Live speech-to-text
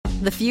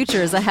The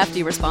future is a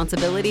hefty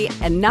responsibility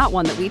and not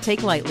one that we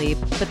take lightly,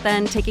 but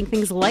then taking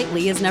things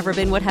lightly has never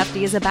been what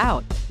Hefty is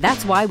about.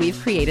 That's why we've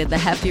created the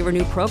Hefty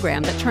Renew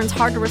program that turns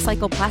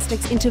hard-to-recycle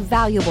plastics into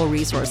valuable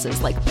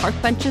resources like park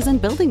benches and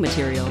building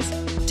materials.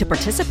 To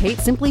participate,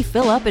 simply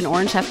fill up an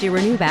orange Hefty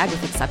Renew bag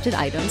with accepted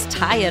items,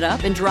 tie it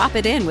up, and drop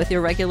it in with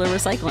your regular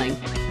recycling.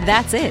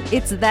 That's it.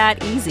 It's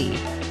that easy.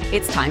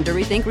 It's time to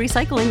rethink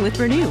recycling with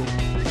Renew.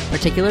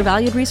 Particular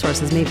valued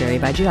resources may vary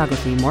by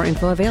geography. More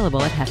info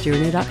available at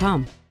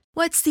heftyrenew.com.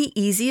 What's the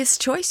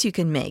easiest choice you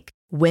can make?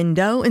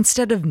 Window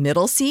instead of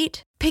middle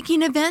seat?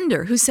 Picking a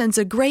vendor who sends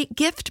a great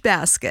gift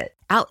basket?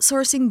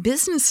 Outsourcing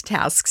business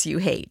tasks you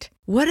hate?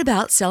 What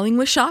about selling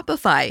with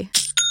Shopify?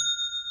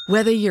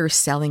 Whether you're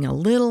selling a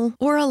little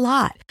or a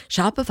lot,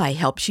 Shopify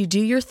helps you do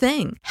your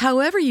thing,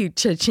 however you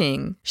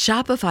cha-ching.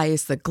 Shopify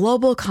is the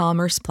global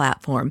commerce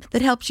platform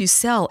that helps you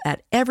sell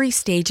at every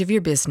stage of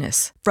your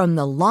business. From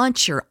the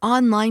launch your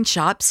online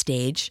shop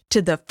stage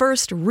to the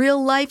first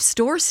real-life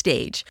store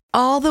stage,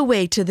 all the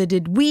way to the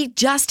did we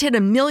just hit a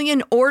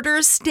million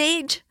orders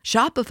stage.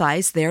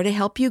 Shopify's there to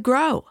help you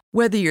grow.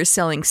 Whether you're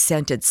selling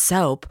scented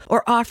soap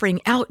or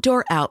offering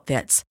outdoor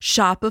outfits,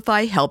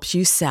 Shopify helps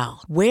you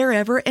sell.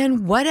 Wherever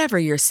and whatever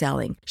you're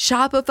selling,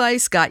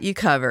 Shopify's got you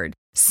covered.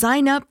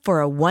 Sign up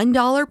for a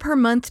 $1 per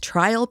month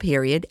trial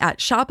period at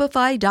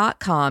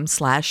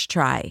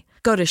shopify.com/try.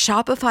 Go to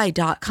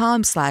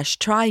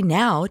shopify.com/try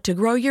now to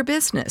grow your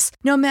business,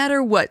 no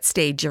matter what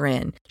stage you're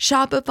in.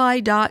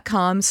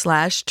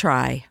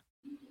 Shopify.com/try.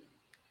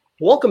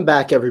 Welcome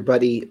back,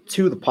 everybody,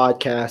 to the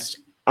podcast.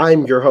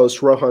 I'm your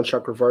host, Rohan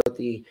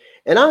Chakravarthy,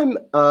 and I'm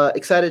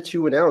excited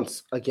to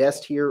announce a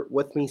guest here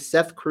with me,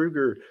 Seth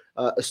Kruger,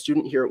 a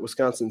student here at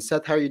Wisconsin.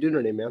 Seth, how are you doing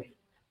today, man?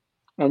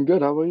 I'm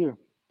good. How about you?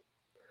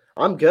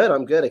 I'm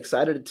good.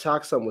 Excited to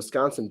talk some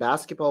Wisconsin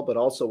basketball, but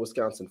also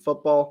Wisconsin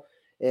football,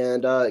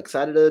 and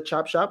excited to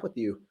chop shop with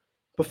you.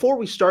 Before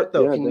we start,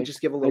 though, can you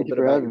just give a little bit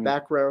about your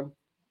background?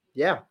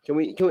 Yeah.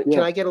 Can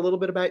I get a little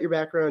bit about your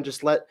background?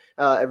 Just let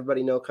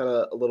everybody know kind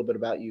of a little bit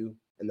about you,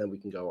 and then we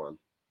can go on.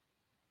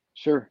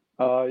 Sure.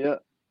 Yeah.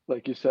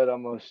 Like you said,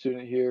 I'm a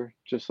student here,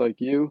 just like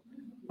you.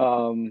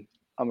 I'm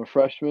a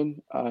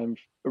freshman. I'm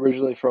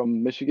originally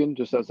from Michigan,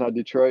 just outside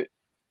Detroit.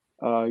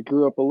 I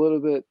grew up a little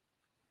bit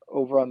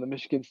over on the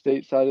Michigan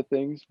State side of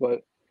things,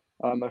 but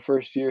my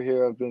first year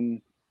here, I've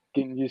been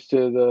getting used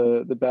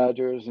to the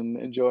Badgers and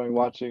enjoying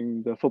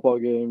watching the football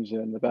games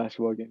and the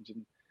basketball games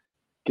and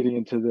getting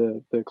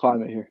into the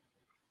climate here.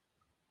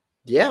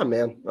 Yeah,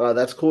 man.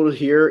 That's cool to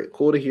hear.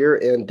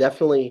 And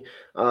definitely,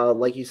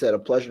 like you said, a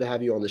pleasure to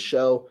have you on the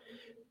show.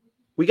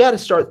 We got to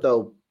start,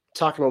 though,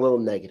 talking a little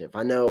negative.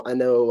 I know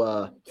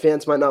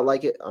fans might not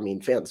like it. I mean,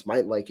 fans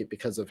might like it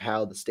because of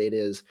how the state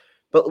is.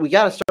 But we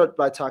got to start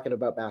by talking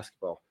about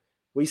basketball.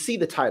 We see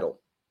the title.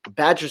 The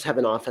Badgers have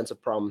an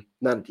offensive problem,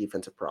 not a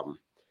defensive problem.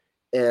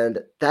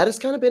 And that has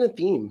kind of been a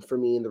theme for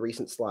me in the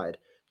recent slide.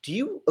 Do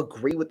you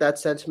agree with that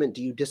sentiment?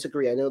 Do you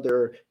disagree? I know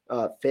there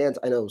are fans,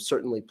 I know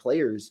certainly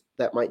players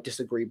that might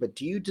disagree, but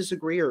do you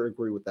disagree or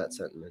agree with that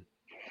sentiment?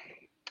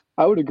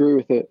 I would agree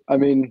with it. I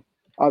mean,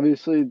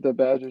 obviously the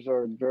Badgers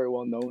are very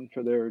well known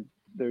for their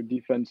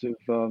defensive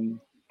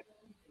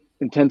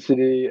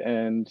intensity,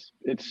 and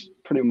it's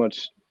pretty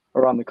much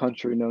around the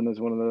country known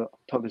as one of the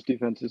toughest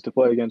defenses to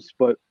play against.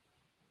 But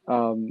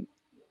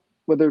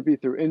whether it be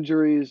through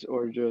injuries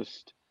or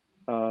just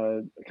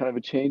kind of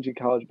a change in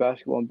college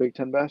basketball and Big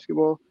Ten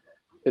basketball,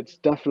 it's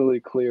definitely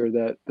clear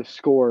that the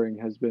scoring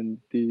has been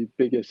the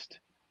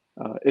biggest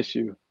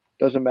issue.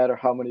 Doesn't matter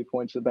how many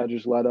points the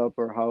Badgers let up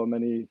or how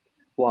many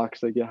blocks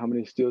they get, how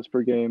many steals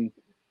per game.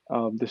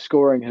 The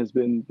scoring has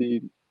been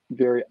the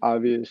very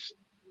obvious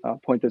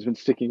point that's been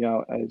sticking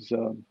out as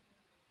the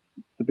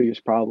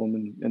biggest problem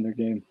in their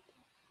game.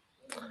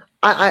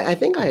 I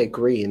think I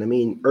agree. And I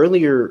mean,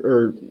 earlier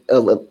or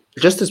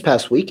just this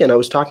past weekend, I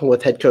was talking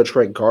with head coach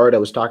Greg Gard. I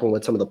was talking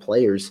with some of the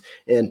players,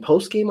 and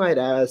post game I had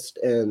asked,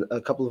 and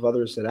a couple of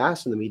others had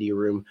asked in the media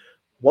room,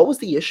 what was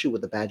the issue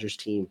with the Badgers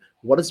team?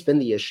 What has been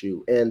the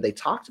issue? And they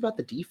talked about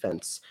the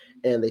defense,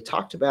 and they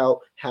talked about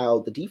how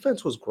the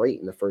defense was great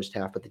in the first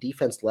half, but the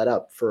defense let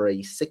up for a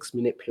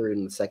 6-minute period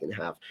in the second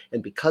half.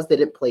 And because they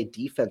didn't play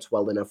defense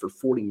well enough for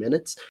 40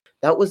 minutes,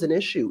 that was an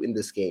issue in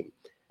this game.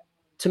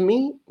 To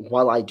me,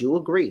 while I do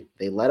agree,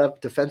 they let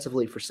up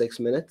defensively for 6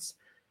 minutes.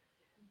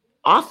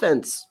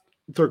 Offense,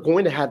 they're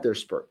going to have their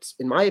spurts.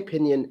 In my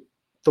opinion,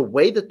 the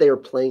way that they are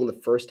playing in the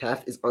first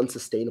half is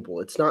unsustainable.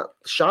 It's not,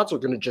 shots are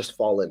going to just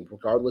fall in,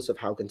 regardless of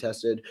how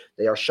contested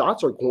they are.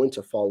 Shots are going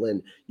to fall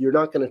in. You're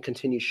not going to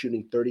continue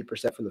shooting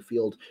 30% from the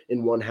field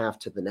in one half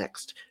to the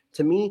next.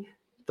 To me,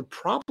 the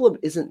problem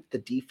isn't the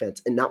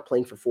defense and not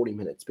playing for 40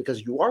 minutes,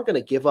 because you are going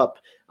to give up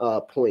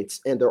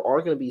points, and there are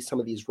going to be some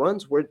of these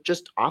runs where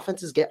just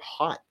offenses get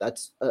hot.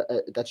 That's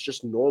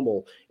just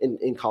normal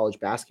in college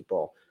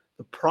basketball.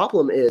 The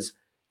problem is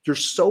you're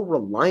so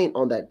reliant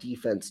on that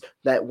defense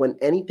that when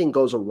anything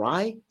goes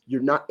awry,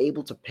 you're not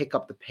able to pick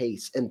up the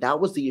pace. And that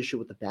was the issue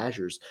with the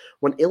Badgers.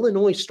 When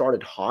Illinois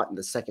started hot in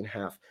the second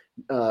half,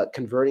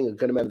 converting a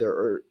good amount of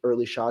their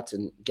early shots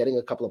and getting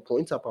a couple of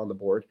points up on the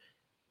board,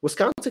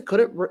 Wisconsin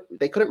couldn't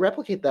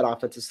replicate that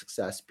offensive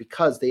success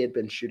because they had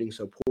been shooting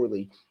so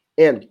poorly.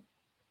 And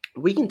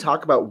we can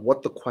talk about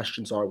what the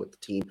questions are with the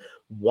team.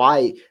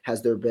 Why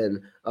has there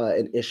been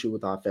an issue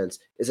with offense?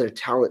 Is it a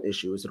talent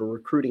issue? Is it a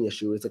recruiting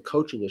issue? Is it a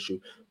coaching issue?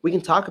 We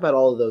can talk about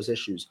all of those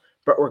issues.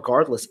 But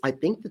regardless, I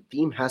think the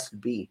theme has to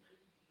be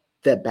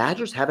that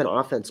Badgers have an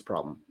offense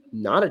problem,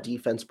 not a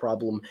defense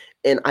problem.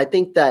 And I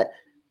think that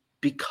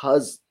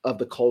because of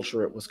the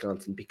culture at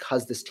Wisconsin,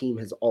 because this team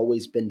has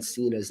always been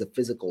seen as a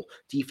physical,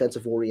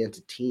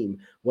 defensive-oriented team,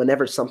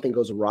 whenever something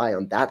goes awry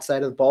on that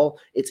side of the ball,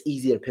 it's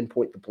easy to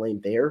pinpoint the blame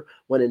there,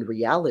 when in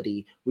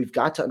reality, we've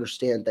got to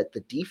understand that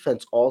the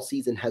defense all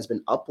season has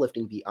been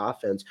uplifting the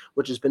offense,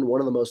 which has been one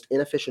of the most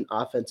inefficient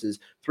offenses,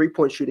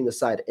 three-point shooting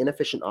aside,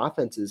 inefficient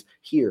offenses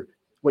here.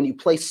 When you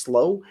play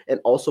slow and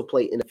also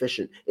play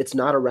inefficient, it's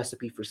not a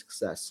recipe for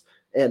success.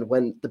 And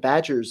when the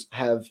Badgers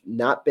have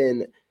not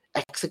been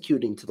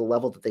executing to the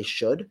level that they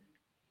should,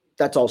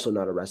 that's also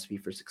not a recipe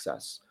for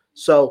success.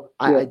 So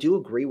I do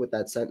agree with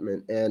that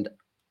sentiment. And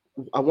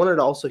I wanted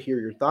to also hear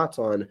your thoughts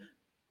on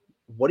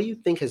what do you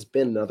think has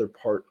been another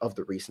part of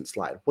the recent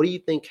slide? What do you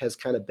think has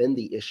kind of been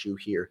the issue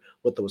here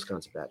with the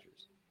Wisconsin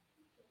Badgers?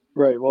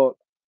 Right. Well,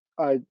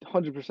 I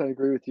 100%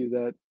 agree with you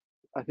that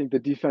I think the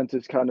defense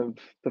is kind of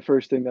the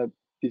first thing that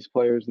these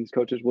players and these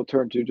coaches will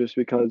turn to, just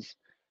because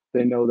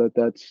they know that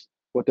that's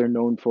what they're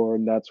known for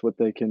and that's what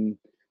they can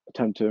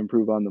attempt to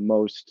improve on the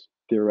most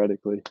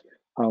theoretically.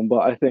 But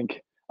I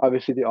think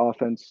obviously the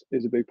offense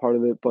is a big part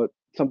of it. But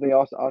something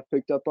else I've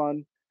picked up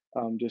on,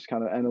 just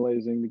kind of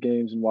analyzing the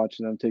games and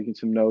watching them, taking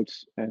some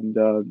notes and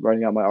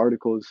writing out my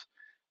articles,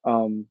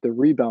 the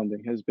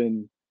rebounding has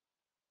been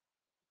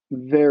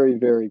very,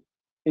 very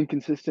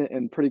inconsistent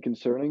and pretty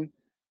concerning.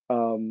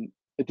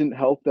 It didn't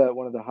help that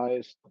one of the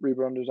highest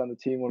rebounders on the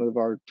team, one of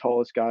our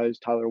tallest guys,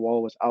 Tyler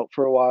Wall, was out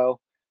for a while.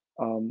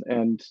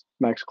 And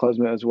Max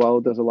Klesma as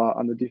well does a lot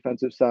on the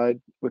defensive side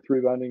with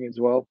rebounding as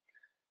well.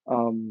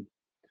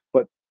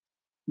 But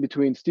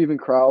between Stephen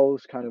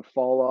Crowell's kind of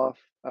fall off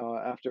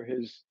after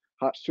his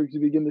hot streak to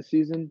begin the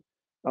season,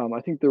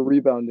 I think the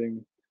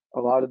rebounding,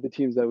 a lot of the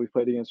teams that we've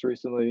played against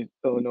recently,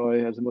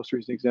 Illinois as the most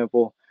recent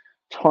example,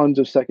 tons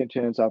of second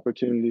chance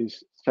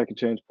opportunities, second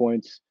chance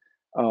points.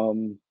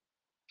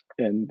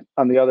 And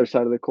on the other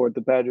side of the court,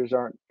 the Badgers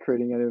aren't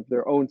creating any of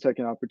their own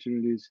second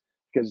opportunities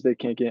because they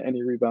can't get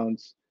any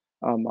rebounds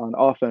on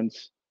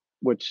offense,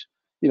 which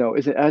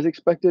isn't as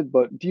expected.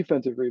 But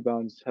defensive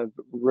rebounds have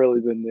really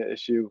been the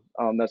issue.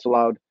 That's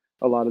allowed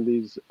a lot of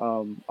these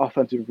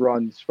offensive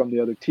runs from the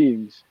other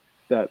teams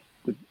that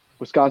the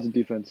Wisconsin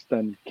defense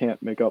then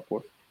can't make up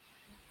for.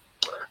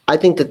 I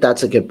think that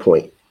that's a good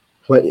point.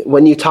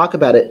 When you talk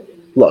about it,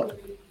 look,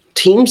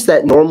 teams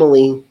that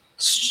normally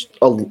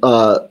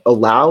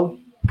allow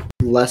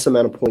less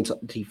amount of points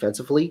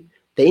defensively,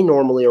 they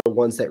normally are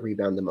ones that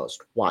rebound the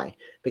most. Why?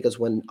 Because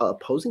when an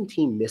opposing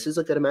team misses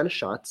a good amount of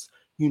shots,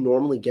 you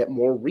normally get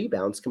more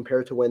rebounds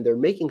compared to when they're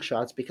making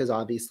shots, because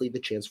obviously the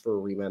chance for a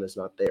rebound is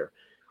not there.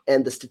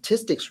 And the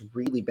statistics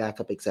really back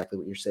up exactly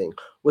what you're saying.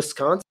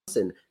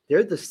 Wisconsin,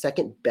 they're the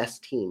second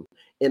best team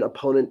in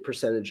opponent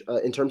percentage,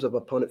 in terms of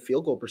opponent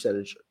field goal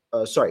percentage.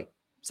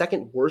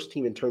 Second worst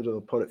team in terms of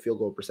opponent field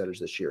goal percentage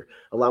this year,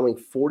 allowing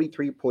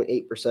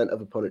 43.8%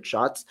 of opponent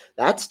shots.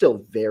 That's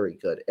still very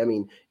good. I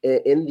mean,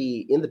 in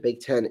the Big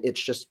Ten,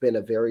 it's just been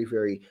a very,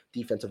 very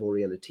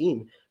defensive-oriented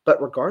team.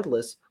 But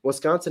regardless,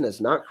 Wisconsin has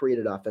not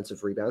created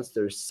offensive rebounds.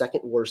 They're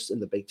second worst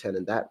in the Big Ten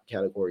in that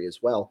category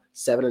as well.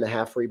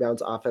 7.5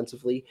 rebounds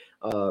offensively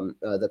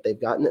that they've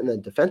gotten. And then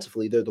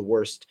defensively, they're the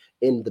worst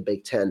in the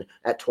Big Ten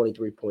at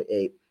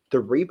 23.8. The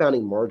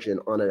rebounding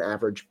margin on an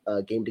average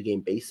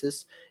game-to-game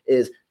basis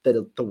is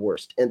the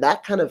worst. And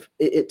that kind of,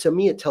 to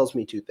me, it tells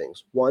me two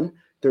things. One,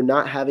 they're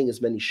not having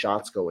as many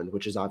shots going,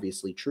 which is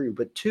obviously true.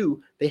 But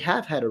two, they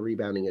have had a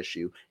rebounding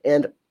issue.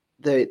 And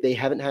they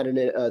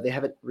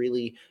haven't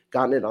really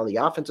gotten it on the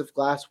offensive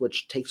glass,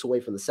 which takes away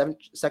from the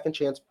second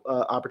chance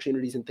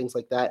opportunities and things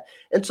like that.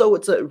 And so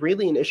it's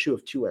really an issue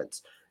of two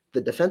ends,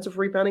 the defensive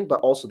rebounding,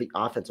 but also the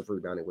offensive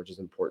rebounding, which is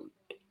important.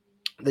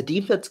 The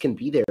defense can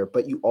be there,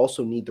 but you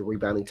also need the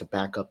rebounding to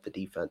back up the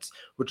defense,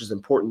 which is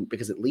important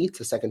because it leads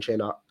to second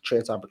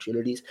chance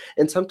opportunities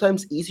and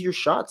sometimes easier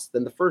shots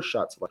than the first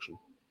shot selection.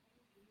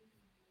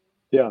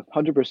 Yeah,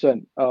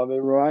 100%.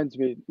 It reminds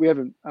me, I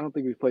don't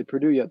think we've played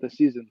Purdue yet this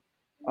season,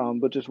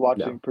 but just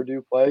watching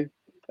Purdue play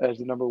as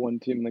the number one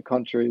team in the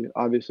country,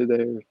 obviously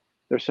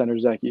their center,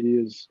 Zach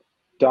Edey, is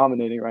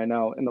dominating right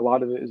now. And a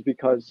lot of it is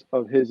because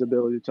of his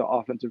ability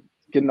to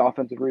get an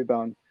offensive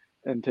rebound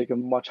and take a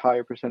much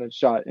higher percentage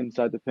shot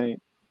inside the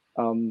paint,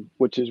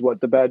 which is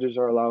what the Badgers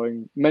are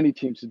allowing many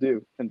teams to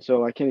do. And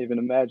so I can't even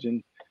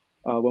imagine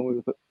when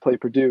we play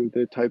Purdue,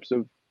 the types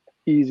of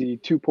easy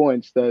 2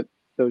 points that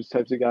those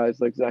types of guys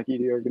like Zach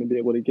Edey are going to be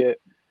able to get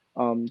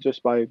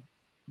just by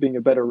being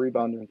a better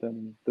rebounder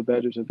than the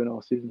Badgers have been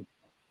all season.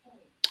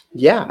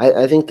 Yeah,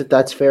 I think that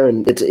that's fair.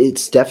 And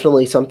it's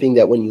definitely something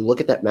that when you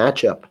look at that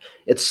matchup,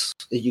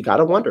 you got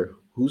to wonder,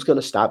 who's going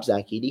to stop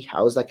Zach Edey?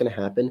 How is that going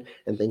to happen?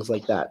 And things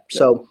like that.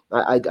 So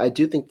I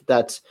do think that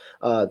that's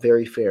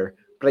very fair.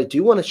 But I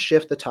do want to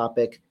shift the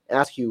topic,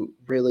 ask you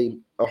really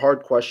a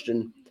hard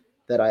question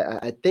that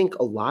I think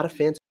a lot of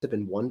fans have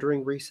been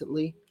wondering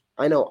recently.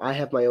 I know I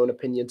have my own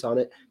opinions on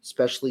it,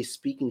 especially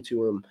speaking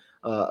to him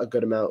a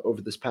good amount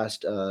over this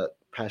past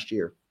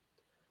year.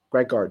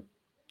 Greg Gard,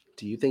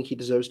 do you think he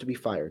deserves to be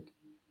fired?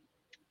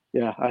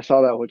 Yeah, I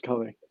saw that one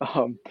coming.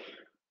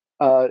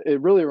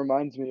 It really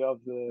reminds me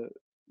of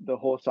the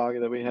whole saga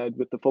that we had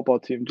with the football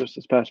team just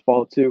this past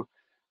fall too.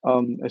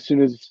 As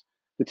soon as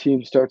the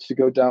team starts to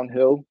go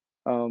downhill,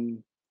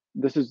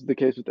 this is the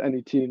case with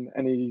any team,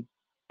 any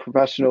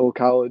professional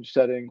college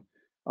setting,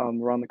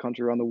 around the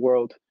country, around the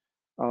world.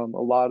 A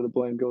lot of the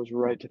blame goes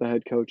right to the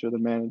head coach or the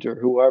manager,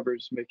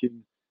 whoever's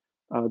making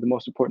the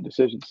most important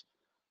decisions.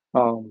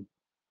 Um,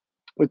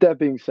 with that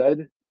being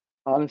said,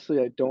 honestly,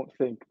 I don't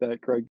think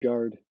that Greg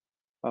Gard,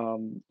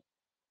 um,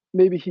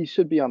 maybe he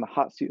should be on the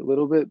hot seat a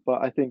little bit,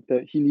 but I think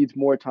that he needs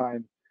more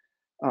time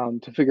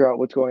to figure out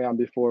what's going on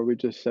before we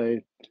just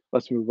say,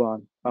 let's move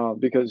on.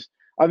 Because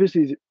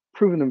obviously he's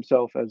proven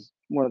himself as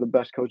one of the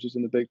best coaches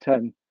in the Big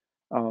Ten,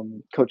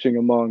 coaching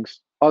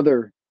amongst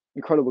other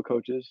incredible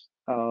coaches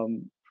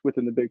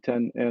within the Big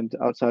Ten and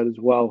outside as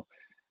well.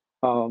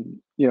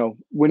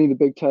 Winning the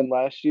Big Ten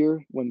last year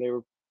when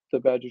the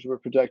Badgers were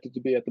projected to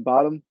be at the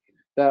bottom,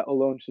 that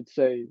alone should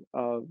say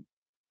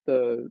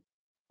the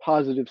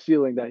positive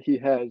ceiling that he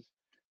has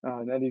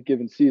in any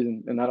given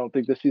season. And I don't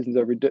think this season's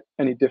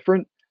any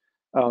different.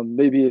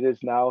 Maybe it is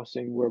now,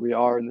 seeing where we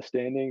are in the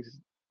standings. It's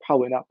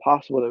probably not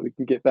possible that we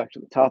can get back to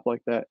the top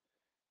like that.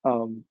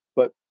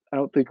 But I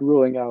don't think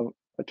ruling out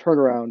a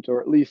turnaround,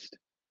 or at least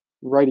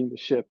righting the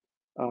ship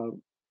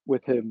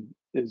with him,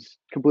 is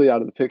completely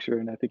out of the picture.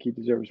 And I think he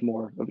deserves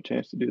more of a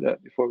chance to do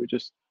that before we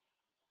just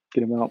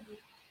get him out.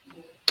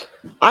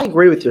 I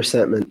agree with your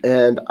sentiment,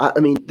 and I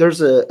mean,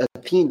 there's a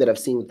theme that I've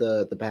seen with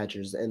the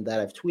Badgers, and that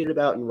I've tweeted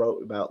about and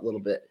wrote about a little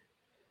bit.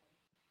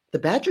 The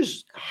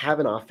Badgers have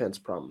an offense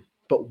problem,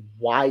 but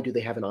why do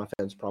they have an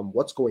offense problem?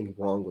 What's going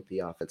wrong with the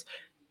offense?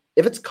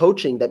 If it's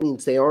coaching, that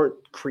means they aren't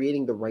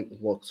creating the right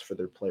looks for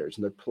their players,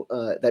 and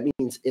that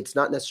means it's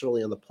not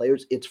necessarily on the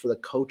players; it's for the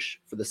coach,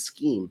 for the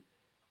scheme.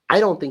 I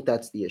don't think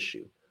that's the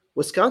issue.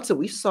 Wisconsin,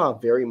 we saw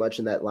very much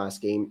in that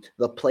last game.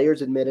 The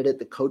players admitted it,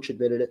 the coach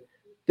admitted it.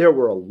 There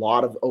were a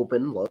lot of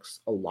open looks,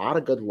 a lot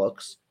of good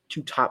looks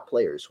to top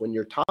players. When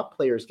your top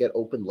players get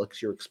open looks,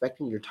 you're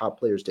expecting your top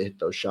players to hit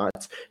those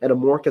shots at a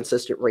more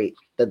consistent rate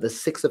than the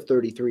 6 of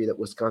 33 that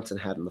Wisconsin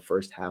had in the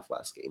first half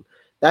last game.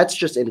 That's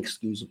just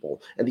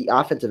inexcusable. And the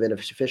offensive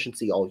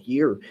inefficiency all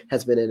year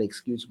has been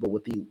inexcusable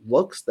with the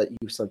looks that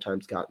you've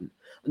sometimes gotten.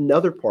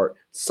 Another part,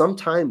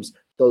 sometimes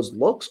those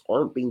looks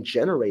aren't being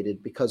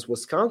generated because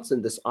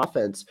Wisconsin, this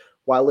offense,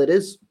 while it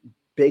is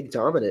big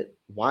dominant,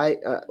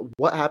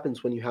 what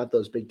happens when you have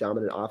those big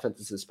dominant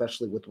offenses,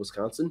 especially with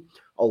Wisconsin?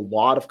 A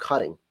lot of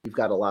cutting. You've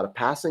got a lot of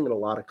passing and a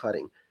lot of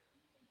cutting.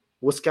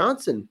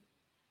 Wisconsin,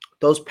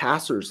 those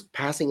passers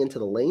passing into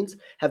the lanes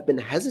have been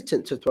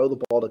hesitant to throw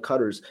the ball to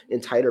cutters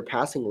in tighter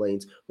passing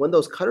lanes. When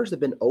those cutters have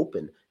been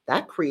open,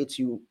 that creates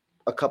you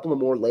a couple of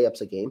more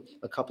layups a game,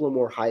 a couple of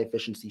more high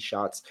efficiency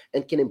shots,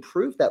 and can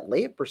improve that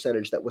layup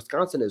percentage that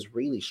Wisconsin has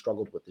really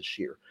struggled with this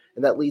year.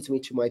 And that leads me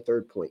to my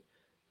third point.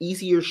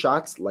 Easier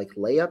shots like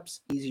layups,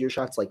 easier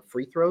shots like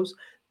free throws,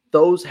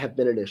 those have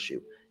been an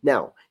issue.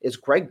 Now, is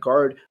Greg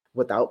Gard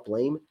without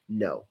blame?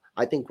 No.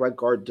 I think Greg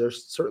Gard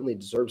certainly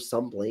deserves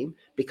some blame,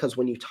 because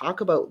when you talk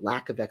about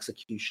lack of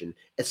execution,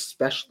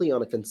 especially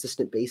on a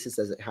consistent basis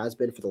as it has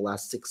been for the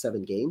last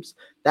 6-7 games,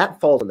 that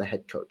falls on the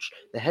head coach.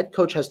 The head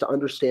coach has to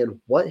understand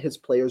what his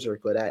players are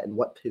good at and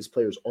what his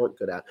players aren't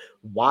good at,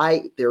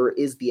 why there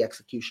is the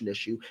execution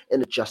issue,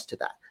 and adjust to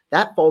that.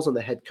 That falls on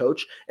the head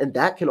coach, and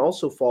that can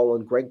also fall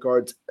on Greg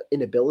Gard's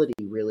inability,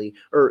 really,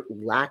 or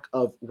lack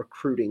of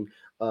recruiting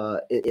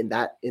in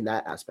that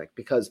aspect,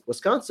 because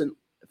Wisconsin,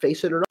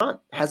 face it or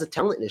not, has a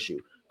talent issue.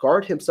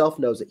 Gard himself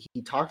knows it.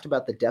 He talked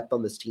about the depth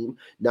on this team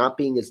not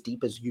being as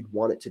deep as you'd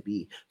want it to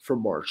be for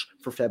March,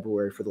 for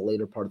February, for the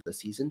later part of the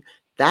season.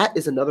 That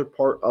is another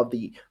part of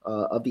the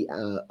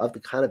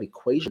kind of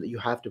equation that you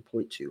have to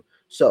point to.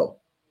 So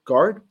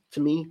Gard,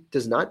 to me,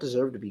 does not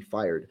deserve to be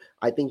fired.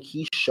 I think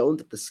he's shown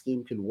that the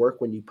scheme can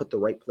work when you put the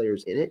right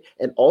players in it,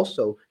 and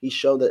also he's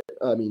shown that,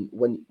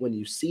 when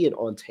you see it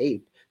on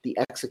tape, the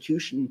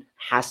execution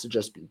has to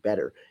just be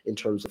better in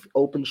terms of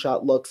open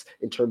shot looks,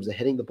 in terms of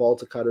hitting the ball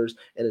to cutters,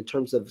 and in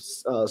terms of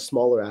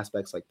smaller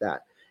aspects like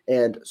that.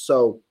 And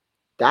so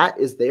that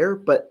is there,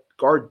 but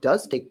Gard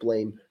does take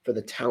blame for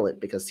the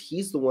talent, because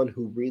he's the one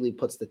who really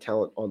puts the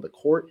talent on the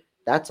court.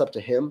 That's up to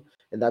him,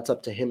 and that's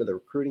up to him and the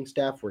recruiting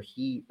staff, where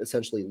he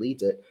essentially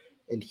leads it.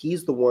 And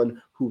he's the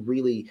one who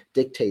really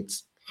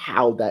dictates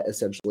how that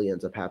essentially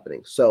ends up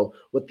happening. So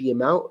with the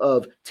amount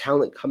of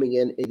talent coming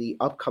in the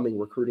upcoming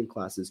recruiting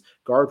classes,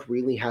 Gard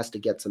really has to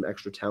get some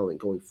extra talent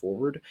going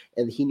forward,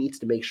 and he needs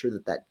to make sure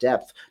that that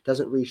depth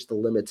doesn't reach the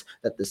limits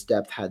that this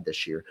depth had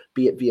this year,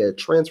 be it via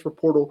transfer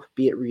portal,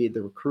 be it via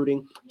the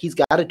recruiting. He's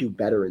got to do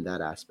better in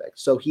that aspect.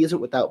 So he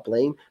isn't without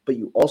blame, but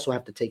you also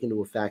have to take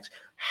into effect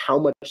how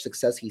much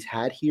success he's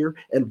had here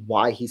and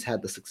why he's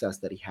had the success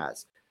that he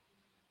has.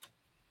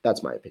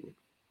 That's my opinion.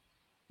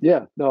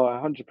 Yeah, no, I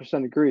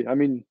 100% agree. I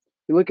mean,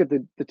 you look at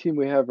the team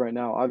we have right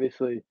now,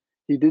 obviously,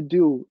 he did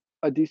do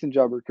a decent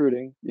job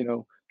recruiting.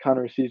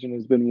 Connor Essegian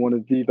has been one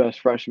of the best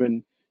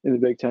freshmen in the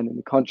Big Ten in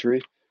the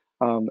country.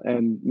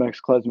 And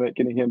Max Klesmit,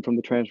 getting him from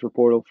the transfer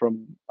portal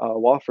from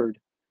Wofford.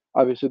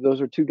 Obviously,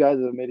 those are two guys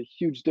that have made a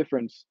huge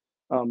difference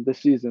this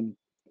season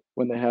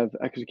when they have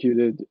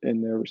executed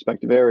in their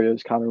respective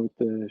areas. Connor with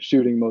the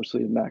shooting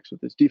mostly, and Max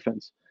with his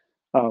defense.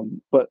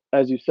 But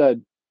as you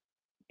said,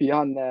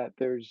 beyond that,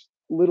 there's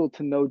little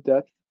to no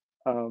depth.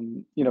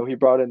 He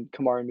brought in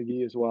Kamari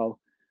McGee as well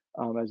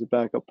as a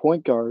backup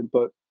point guard,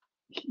 but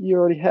you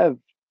already have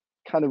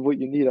kind of what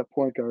you need at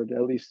point guard,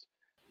 at least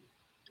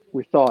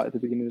we thought at the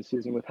beginning of the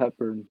season with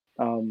Hepburn.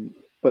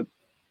 But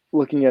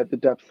looking at the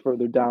depth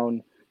further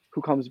down,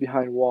 who comes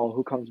behind Wall,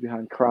 who comes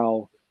behind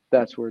Crowell,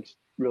 that's where it's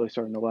really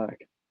starting to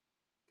lack.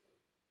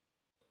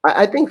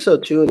 I think so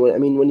too.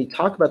 And when you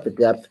talk about the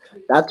depth,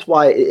 that's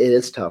why it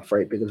is tough,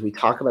 right? Because we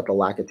talk about the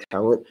lack of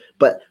talent,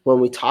 but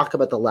when we talk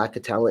about the lack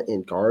of talent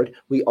in guard,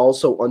 we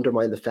also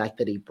undermine the fact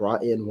that he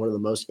brought in one of the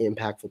most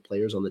impactful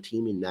players on the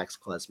team in Max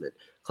Klesmit.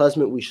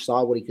 Klesmit, we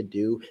saw what he could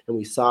do, and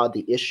we saw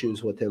the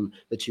issues with him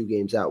the 2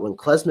 games out. When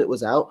Klesmit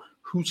was out,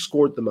 who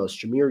scored the most?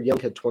 Jameer Young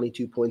had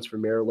 22 points for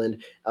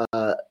Maryland.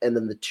 And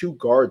then the 2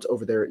 guards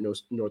over there at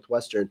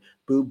Northwestern,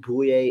 Boo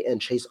Bouye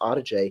and Chase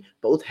Audige,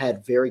 both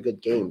had very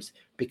good games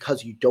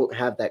because you don't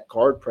have that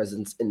guard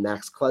presence in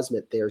Max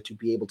Klesmit there to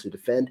be able to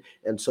defend.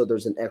 And so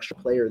there's an extra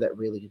player that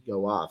really could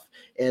go off.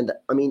 And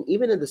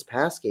even in this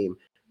past game,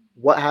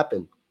 what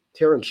happened?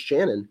 Terrence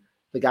Shannon,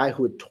 the guy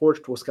who had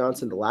torched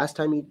Wisconsin the last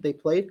time they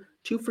played,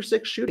 2 for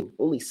 6 shooting,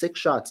 only 6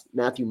 shots.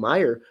 Matthew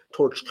Meyer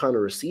torched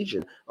Connor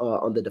Essegian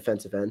on the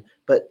defensive end,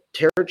 but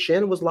Terrence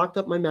Shannon was locked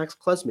up by Max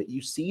Klesmit.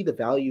 You see the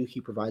value he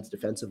provides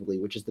defensively,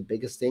 which is the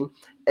biggest thing.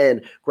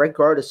 And Greg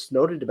Gard is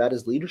noted about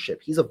his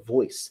leadership. He's a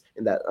voice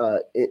in that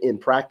in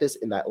practice,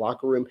 in that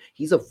locker room.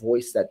 He's a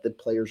voice that the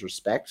players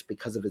respect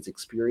because of his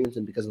experience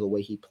and because of the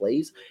way he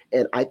plays.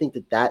 And I think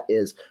that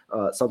is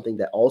something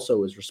that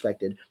also is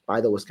respected by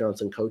the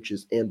Wisconsin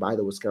coaches and by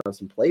the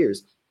Wisconsin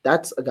players.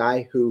 That's a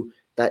guy who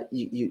that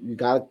you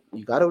got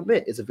to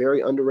admit is a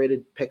very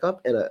underrated pickup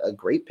and a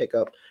great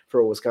pickup for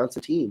a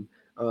Wisconsin team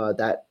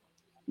that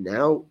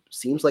now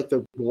seems like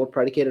they're more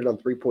predicated on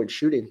 3-point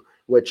shooting,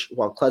 which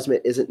while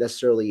Klesmit isn't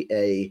necessarily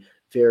a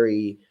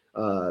very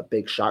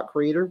big shot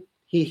creator,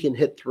 he can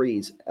hit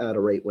threes at a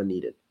rate when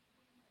needed.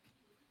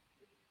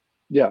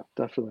 Yeah,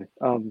 definitely.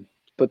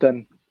 But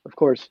then, of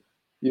course,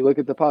 you look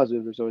at the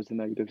positive, there's always the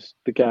negatives,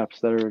 the gaps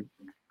that are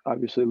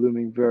obviously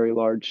looming very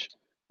large.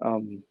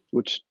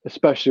 Which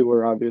especially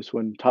were obvious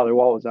when Tyler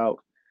Wall was out,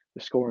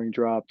 the scoring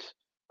dropped.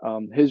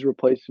 His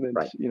replacements,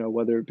 right.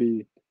 Whether it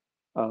be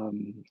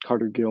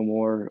Carter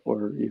Gilmore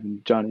or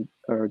even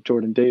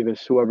Jordan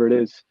Davis, whoever it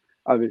is,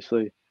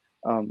 obviously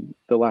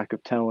the lack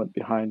of talent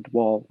behind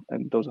Wall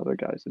and those other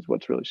guys is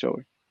what's really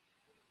showing.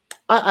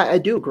 I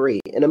do agree.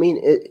 And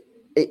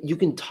you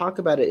can talk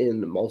about it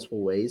in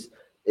multiple ways.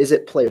 Is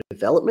it player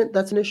development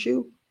that's an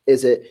issue?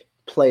 Is it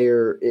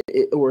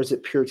or is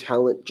it pure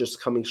talent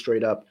just coming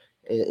straight up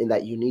in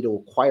that you need to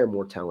acquire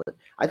more talent?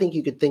 I think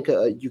you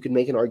could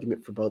make an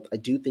argument for both. I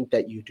do think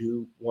that you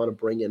do want to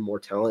bring in more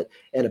talent.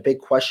 And a big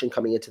question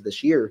coming into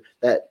this year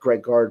that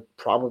Greg Gard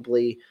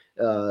probably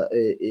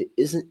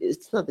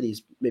it's not that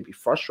he's maybe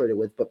frustrated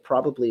with, but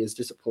probably is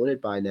disappointed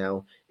by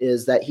now,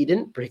 is that he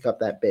didn't pick up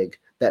that big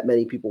that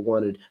many people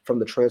wanted from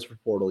the transfer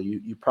portal.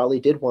 You probably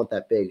did want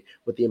that big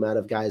with the amount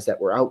of guys that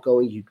were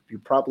outgoing. You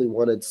probably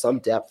wanted some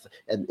depth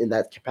in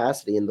that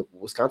capacity, and the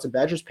Wisconsin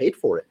Badgers paid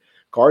for it.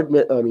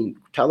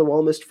 Tyler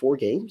Wall missed 4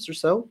 games or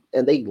so,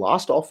 and they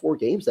lost all 4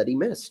 games that he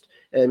missed.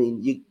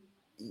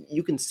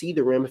 You can see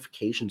the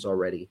ramifications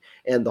already.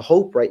 And the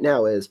hope right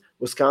now is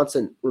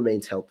Wisconsin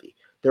remains healthy.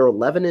 They're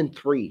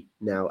 11-3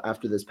 now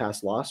after this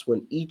past loss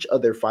when each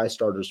of their 5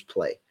 starters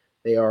play.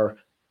 They are,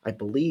 I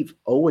believe,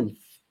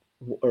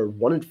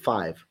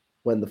 1-5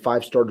 when the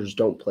 5 starters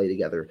don't play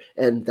together.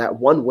 And that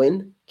one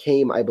win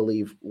came, I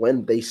believe,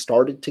 when they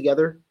started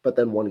together, but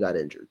then one got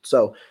injured.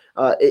 So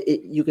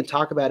you can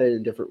talk about it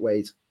in different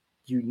ways.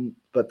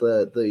 But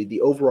the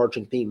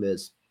overarching theme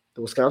is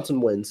the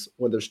Wisconsin wins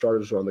when their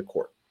starters are on the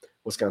court.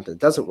 Wisconsin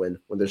doesn't win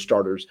when their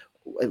starters,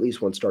 at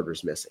least one starter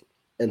is missing.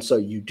 And so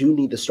you do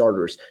need the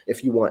starters.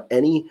 If you want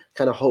any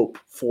kind of hope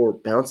for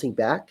bouncing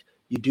back,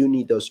 you do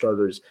need those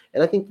starters.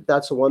 And I think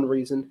that's the one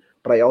reason.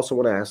 But I also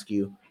want to ask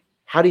you,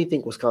 how do you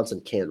think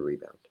Wisconsin can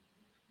rebound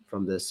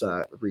from this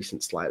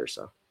recent slide or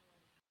so?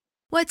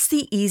 What's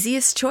the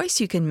easiest choice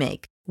you can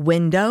make?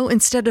 Window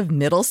instead of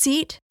middle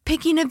seat?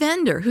 Picking a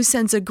vendor who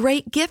sends a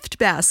great gift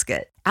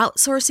basket?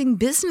 Outsourcing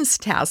business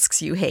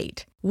tasks you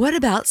hate? What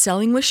about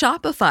selling with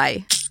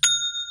Shopify?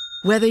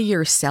 Whether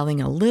you're selling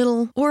a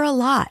little or a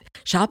lot,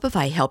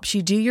 Shopify helps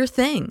you do your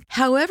thing,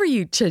 however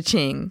you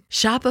cha-ching.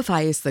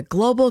 Shopify is the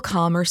global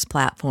commerce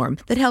platform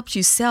that helps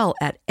you sell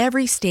at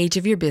every stage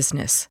of your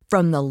business.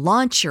 From the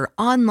launch your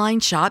online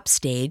shop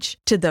stage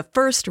to the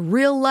first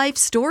real-life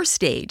store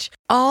stage,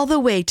 all the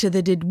way to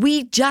the "did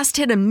we just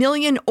hit a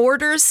million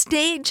orders"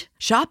 stage,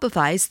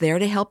 Shopify's there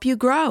to help you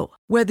grow.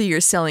 Whether you're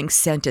selling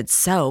scented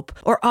soap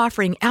or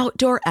offering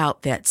outdoor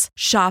outfits,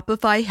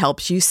 Shopify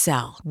helps you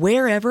sell.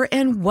 Wherever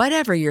and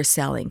whatever you're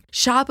selling,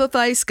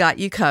 Shopify's got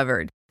you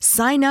covered.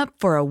 Sign up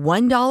for a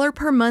 $1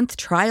 per month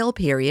trial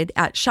period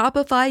at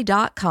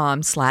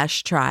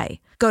shopify.com/try.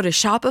 Go to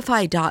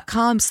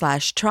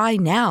shopify.com/try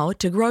now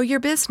to grow your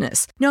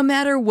business, no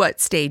matter what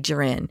stage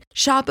you're in.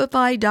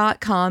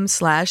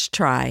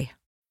 Shopify.com/try.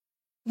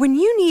 When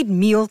you need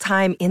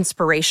mealtime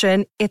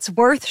inspiration, it's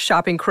worth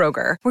shopping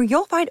Kroger, where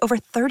you'll find over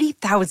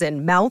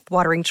 30,000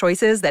 mouth-watering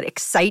choices that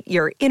excite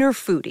your inner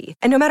foodie.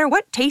 And no matter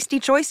what tasty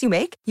choice you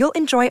make, you'll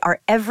enjoy our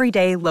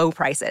everyday low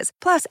prices,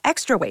 plus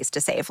extra ways to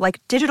save,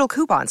 like digital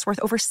coupons worth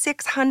over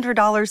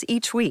 $600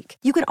 each week.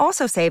 You can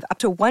also save up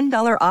to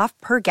 $1 off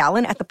per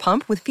gallon at the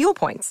pump with fuel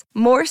points.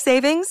 More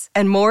savings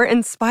and more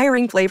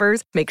inspiring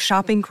flavors make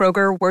shopping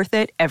Kroger worth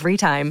it every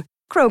time.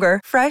 Kroger,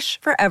 fresh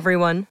for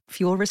everyone.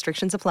 Fuel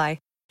restrictions apply.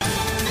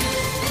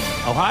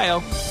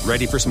 Ohio,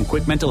 ready for some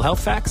quick mental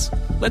health facts?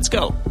 Let's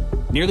go.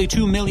 Nearly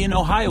 2 million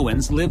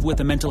Ohioans live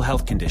with a mental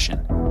health condition.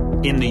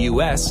 In the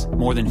U.S.,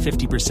 more than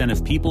 50%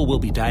 of people will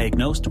be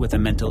diagnosed with a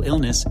mental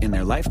illness in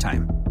their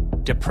lifetime.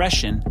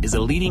 Depression is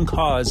a leading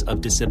cause of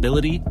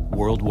disability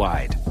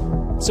worldwide.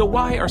 So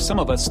why are some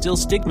of us still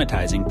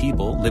stigmatizing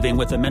people living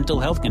with a mental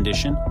health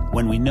condition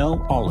when we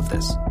know all of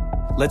this?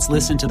 Let's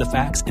listen to the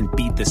facts and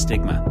beat the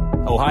stigma.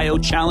 Ohio,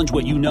 challenge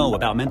what you know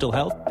about mental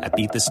health at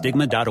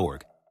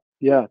beatthestigma.org.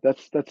 Yeah,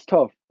 that's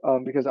tough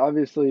because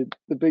obviously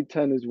the Big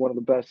Ten is one of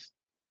the best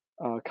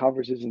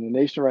conferences in the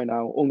nation right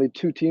now. Only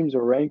 2 teams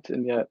are ranked,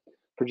 and yet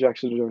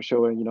projections are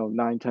showing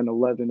 9, 10,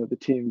 11 of the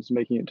teams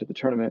making it to the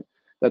tournament.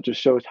 That just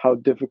shows how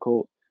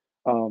difficult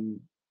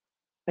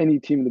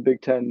any team in the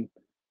Big Ten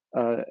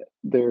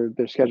their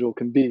schedule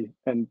can be.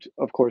 And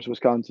of course,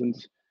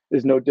 Wisconsin's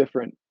is no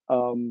different.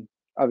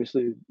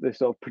 Obviously, they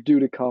still have Purdue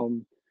to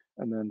come,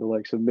 and then the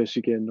likes of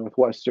Michigan,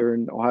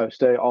 Northwestern, Ohio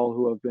State, all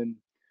who have been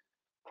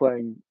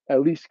playing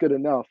at least good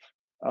enough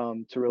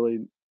to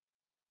really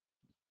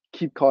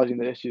keep causing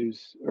the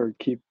issues or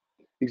keep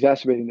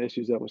exacerbating the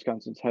issues that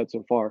Wisconsin's had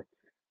so far.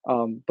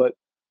 But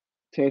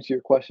to answer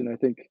your question, I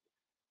think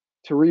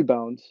to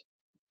rebound,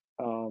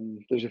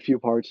 there's a few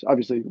parts.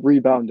 Obviously,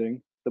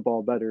 rebounding the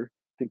ball better.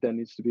 I think that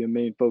needs to be a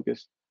main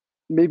focus.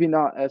 Maybe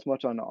not as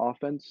much on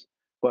offense,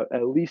 but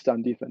at least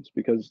on defense,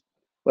 because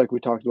like we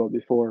talked about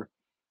before,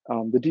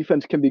 the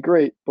defense can be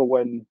great, but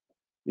when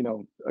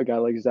a guy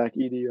like Zach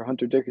Edey or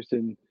Hunter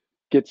Dickerson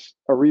gets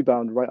a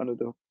rebound right under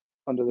the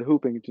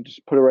hooping to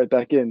just put it right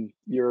back in,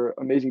 your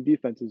amazing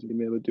defense isn't going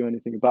to be able to do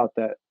anything about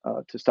that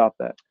to stop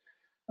that.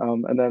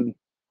 And then,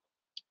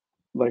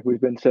 like we've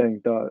been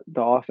saying, the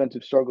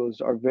offensive struggles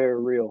are very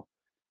real,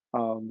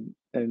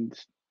 and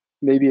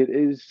maybe it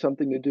is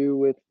something to do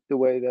with the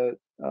way that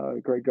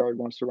Greg Gard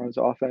wants to run his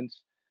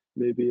offense.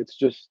 Maybe it's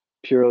just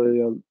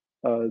purely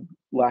a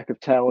lack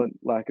of talent,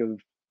 lack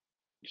of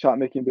shot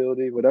making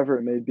ability, whatever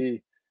it may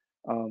be.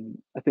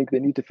 I think they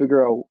need to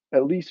figure out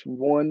at least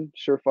one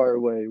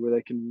surefire way where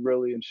they can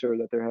really ensure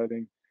that they're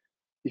having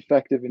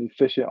effective and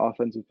efficient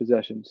offensive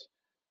possessions.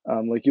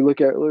 Like you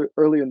look at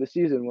early in the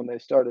season when they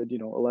started,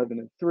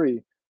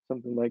 11-3,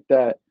 something like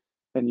that,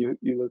 and you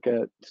look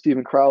at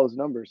Steven Crowell's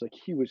numbers, like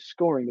he was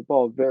scoring the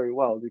ball very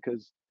well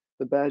because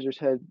the Badgers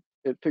had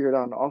it figured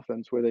out on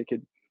offense where they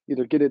could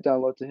either get it down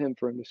low to him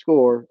for him to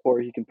score, or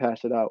he can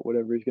pass it out,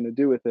 whatever he's going to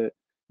do with it,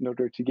 in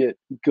order to get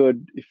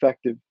good,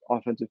 effective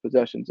offensive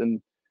possessions.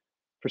 And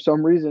for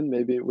some reason,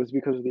 maybe it was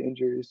because of the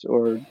injuries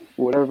or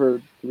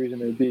whatever the reason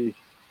may be,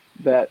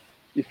 that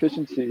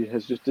efficiency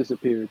has just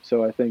disappeared.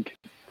 So I think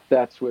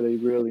that's where they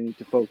really need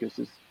to focus,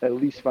 is at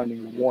least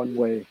finding one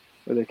way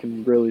where they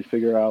can really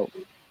figure out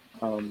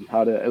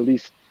how to at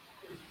least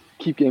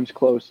keep games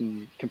close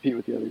and compete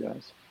with the other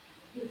guys.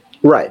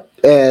 Right.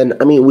 And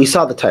I mean, we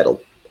saw the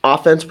title.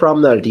 Offense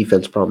problem, not a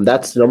defense problem.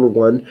 That's number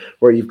one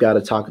where you've got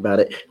to talk about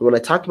it. And when I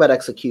talk about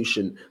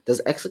execution, does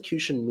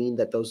execution mean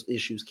that those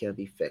issues can't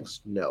be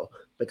fixed? No,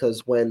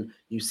 because when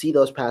you see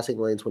those passing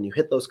lanes, when you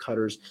hit those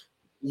cutters,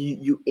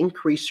 you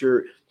increase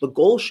the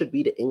goal should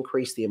be to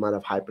increase the amount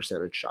of high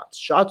percentage shots.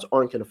 Shots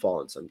aren't going to fall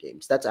in some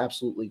games. That's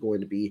absolutely going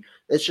to be,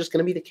 it's just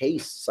going to be the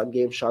case. Some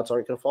games shots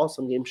aren't going to fall.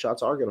 Some games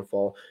shots are going to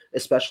fall,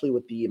 especially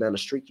with the amount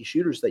of streaky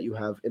shooters that you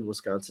have in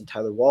Wisconsin.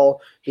 Tyler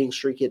Wall being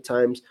streaky at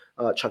times.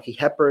 Chucky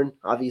Hepburn,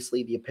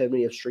 obviously the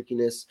epitome of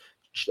streakiness.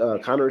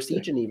 Connor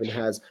Essegian even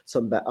has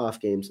some off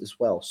games as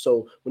well.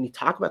 So when you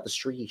talk about the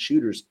streaky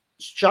shooters,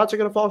 shots are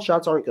going to fall,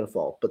 shots aren't going to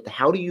fall. But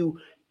how do you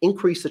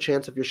increase the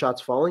chance of your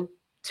shots falling?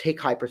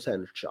 Take high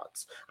percentage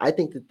shots. I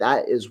think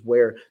that is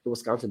where the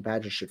Wisconsin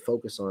Badgers should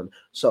focus on.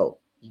 So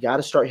you got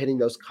to start hitting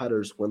those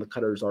cutters when the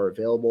cutters are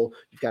available.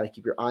 You've got to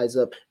keep your eyes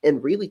up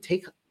and really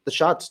take the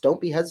shots. Don't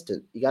be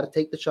hesitant. You got to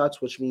take the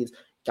shots, which means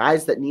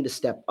guys that need to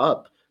step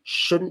up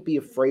shouldn't be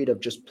afraid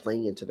of just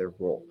playing into their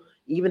role.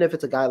 Even if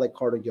it's a guy like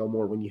Carter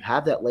Gilmore, when you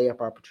have that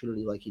layup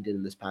opportunity like he did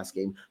in this past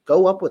game,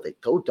 go up with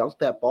it. Go dunk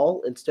that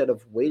ball instead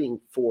of waiting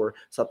for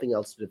something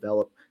else to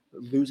develop,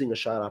 losing a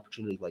shot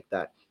opportunity like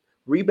that.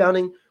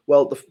 Rebounding,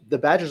 well, the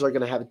Badgers are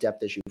going to have a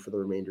depth issue for the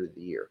remainder of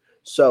the year.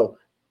 So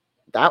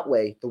that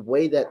way, the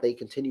way that they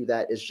continue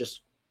that is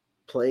just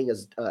playing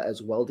as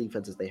well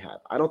defense as they have.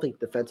 I don't think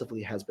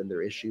defensively has been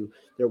their issue.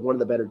 They're one of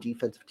the better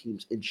defensive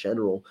teams in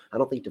general. I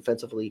don't think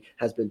defensively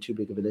has been too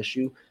big of an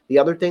issue. The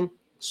other thing,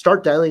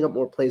 start dialing up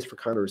more plays for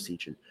Connor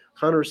Essegian.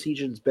 Connor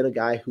Essegian's been a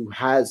guy who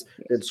has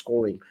been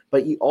scoring,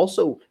 but he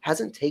also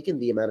hasn't taken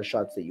the amount of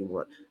shots that you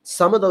want.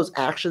 Some of those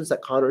actions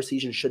that Connor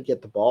Essegian should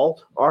get the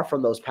ball are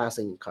from those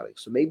passing and cutting.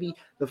 So maybe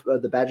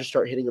the Badgers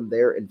start hitting him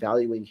there and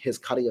valuing his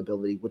cutting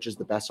ability, which is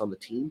the best on the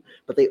team,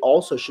 but they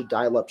also should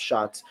dial up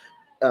shots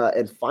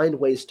and find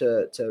ways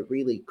to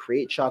really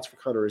create shots for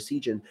Connor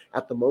Essegian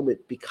at the moment,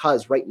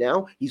 because right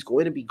now he's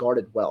going to be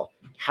guarded well.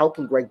 How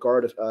can Greg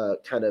Gard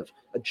kind of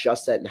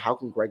adjust that, and how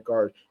can Greg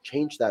Gard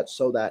change that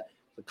so that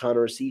the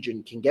Connor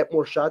Essegian can get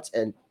more shots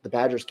and the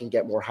Badgers can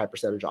get more high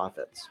percentage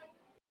offense?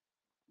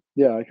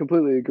 Yeah, I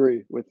completely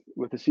agree with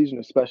the season,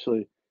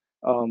 especially.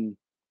 The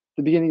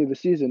beginning of the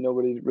season,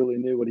 nobody really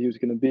knew what he was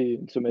going to be,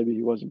 and so maybe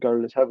he wasn't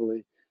guarded as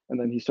heavily. And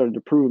then he started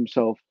to prove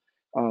himself,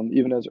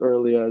 even as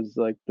early as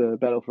like the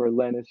battle for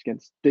Atlantis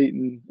against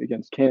Dayton,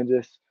 against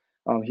Kansas.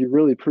 He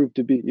really proved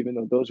to be, even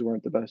though those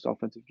weren't the best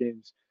offensive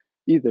games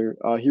either.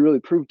 He really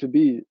proved to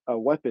be a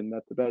weapon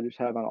that the Badgers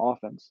have on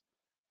offense.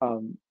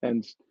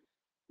 And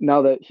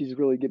now that he's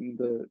really getting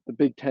the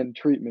Big Ten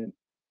treatment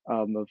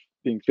of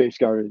being face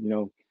guarded,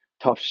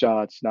 tough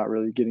shots, not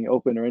really getting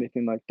open or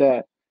anything like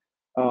that.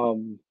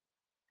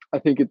 I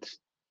think it's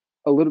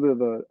a little bit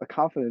of a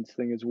confidence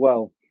thing as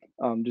well.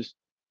 Just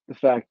the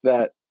fact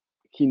that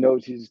he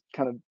knows he's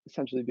kind of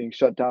essentially being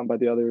shut down by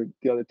the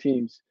other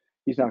teams.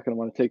 He's not going to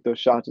want to take those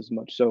shots as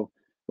much. So,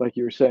 like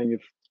you were saying,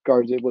 if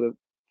guard's able to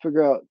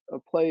figure out a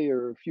play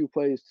or a few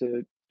plays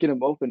to get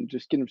him open,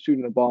 just get him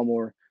shooting the ball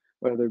more,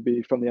 whether it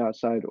be from the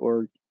outside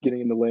or getting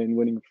in the lane,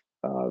 winning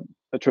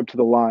a trip to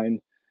the line,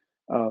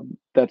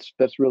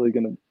 that's really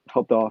going to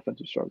help the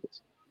offensive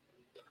struggles.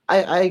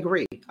 I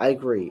agree.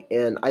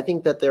 And I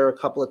think that there are a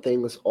couple of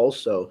things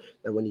also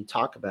that when you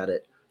talk about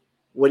it,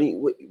 when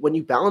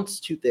you balance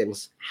two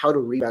things, how to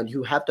rebound,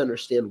 you have to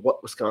understand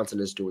what Wisconsin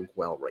is doing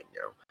well right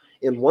now.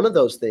 And one of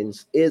those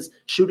things is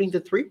shooting the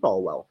three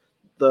ball well.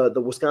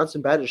 The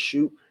Wisconsin Badgers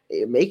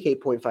make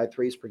 8.5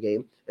 threes per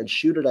game and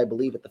shoot it, I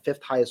believe, at the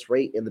fifth highest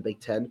rate in the Big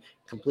Ten,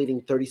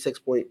 completing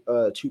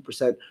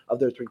 36.2% of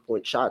their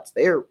three-point shots.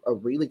 They're a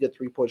really good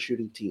three-point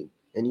shooting team,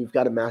 and you've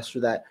got to master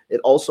that. It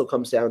also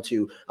comes down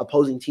to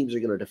opposing teams are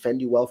going to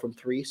defend you well from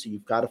three, so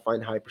you've got to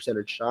find high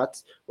percentage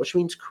shots, which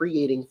means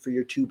creating for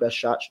your two best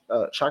shot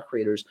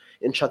creators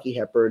in Chucky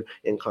Hepburn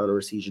and Connor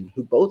Essegian,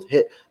 who both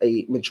hit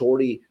a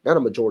majority, not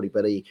a majority,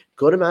 but a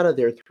good amount of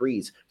their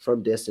threes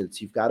from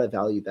distance. You've got to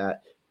value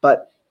that.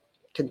 But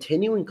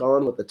continuing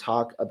on with the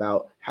talk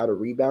about how to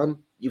rebound,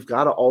 you've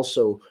got to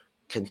also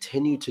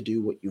continue to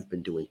do what you've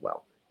been doing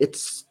well.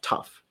 It's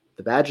tough.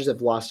 The Badgers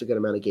have lost a good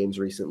amount of games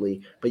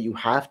recently, but you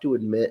have to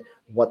admit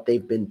what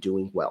they've been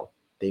doing well.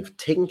 They've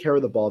taken care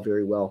of the ball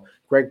very well.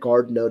 Greg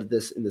Gard noted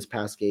this in this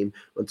past game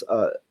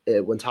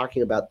when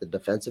talking about the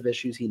defensive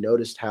issues. He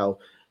noticed how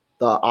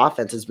the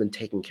offense has been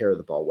taking care of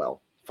the ball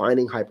well,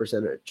 finding high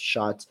percentage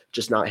shots,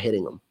 just not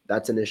hitting them.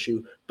 That's an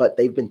issue, but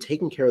they've been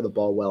taking care of the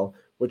ball well,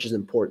 which is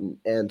important.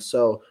 And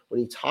so when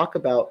you talk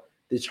about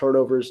the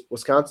turnovers,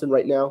 Wisconsin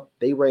right now,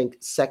 they rank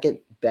second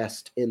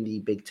best in the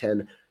Big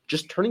Ten,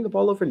 just turning the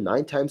ball over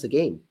 9 times a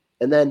game.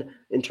 And then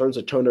in terms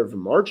of turnover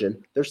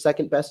margin, they're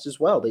second best as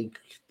well. They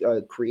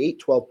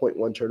create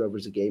 12.1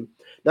 turnovers a game.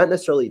 Not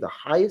necessarily the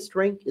highest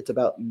rank. It's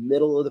about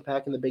middle of the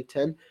pack in the Big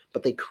Ten,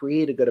 but they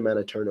create a good amount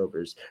of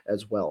turnovers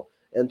as well.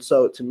 And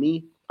so to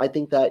me, I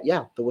think that,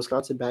 the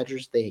Wisconsin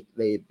Badgers,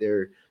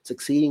 they're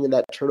succeeding in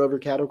that turnover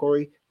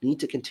category, need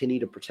to continue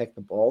to protect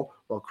the ball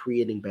while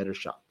creating better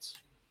shots.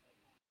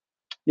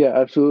 Yeah,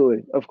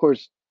 absolutely. Of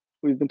course,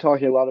 we've been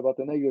talking a lot about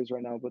the negatives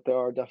right now, but there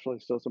are definitely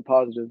still some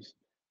positives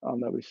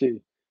that we see.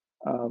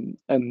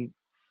 And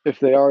if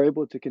they are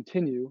able to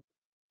continue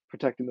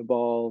protecting the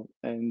ball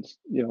and,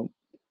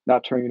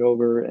 not turning it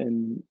over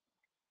and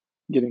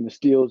getting the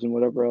steals and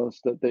whatever else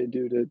that they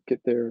do to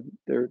get their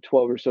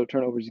 12 or so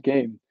turnovers a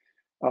game,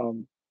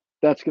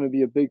 that's going to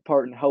be a big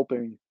part in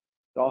helping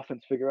the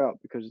offense figure out,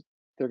 because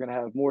they're going to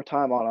have more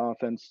time on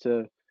offense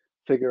to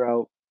figure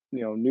out,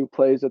 new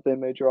plays that they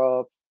may draw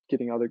up,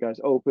 getting other guys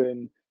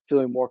open,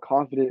 feeling more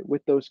confident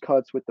with those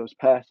cuts, with those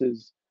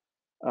passes,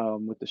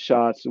 with the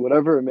shots,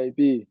 whatever it may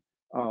be.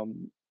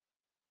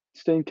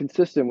 Staying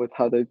consistent with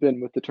how they've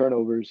been with the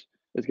turnovers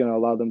is going to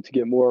allow them to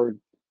get more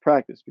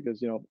practice,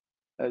 because,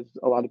 as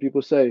a lot of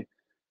people say,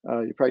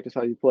 you practice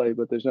how you play,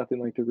 but there's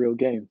nothing like the real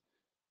game.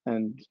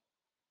 And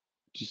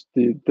just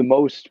the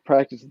most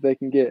practice that they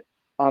can get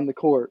on the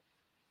court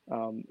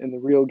in the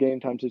real game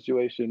time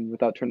situation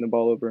without turning the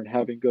ball over and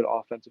having good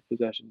offensive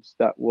possessions,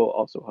 that will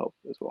also help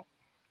as well.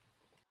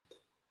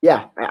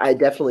 Yeah, I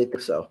definitely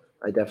think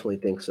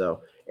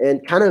so.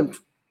 And kind of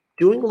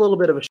doing a little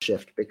bit of a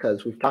shift,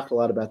 because we've talked a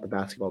lot about the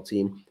basketball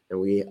team and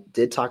we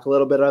did talk a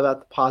little bit about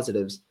the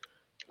positives.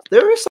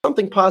 There is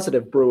something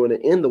positive brewing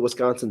in the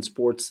Wisconsin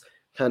sports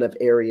kind of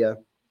area.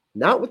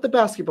 Not with the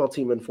basketball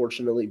team,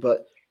 unfortunately,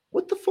 but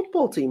with the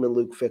football team and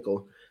Luke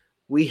Fickell.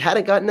 We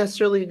hadn't gotten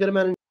necessarily a good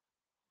amount of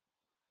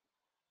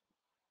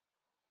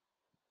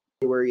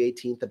January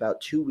 18th, about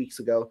 2 weeks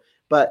ago,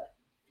 but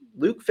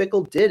Luke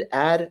Fickell did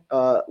add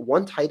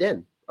one tight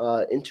end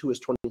into his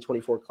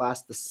 2024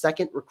 class, the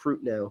second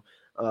recruit now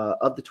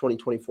of the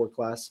 2024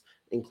 class,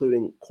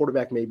 including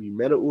quarterback maybe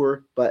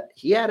Medaur, but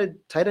he added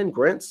tight end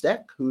Grant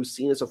Steck, who's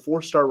seen as a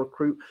 4-star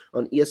recruit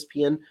on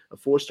ESPN, a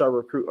 4-star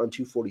recruit on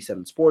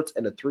 247 Sports,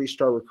 and a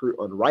 3-star recruit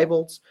on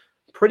Rivals.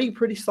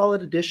 Pretty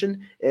solid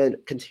addition, and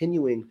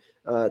continuing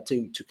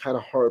to kind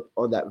of harp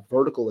on that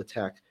vertical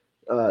attack.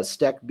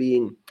 Steck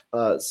being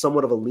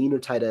somewhat of a leaner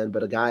tight end,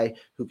 but a guy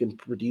who can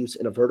produce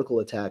in a vertical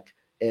attack.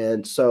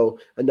 And so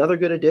another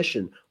good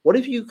addition. What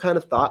have you kind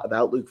of thought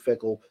about Luke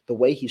Fickell, the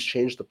way he's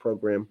changed the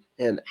program,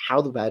 and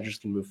how the Badgers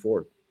can move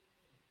forward?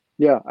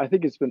 Yeah, I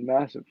think it's been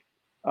massive.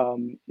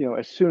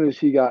 As soon as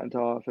he got into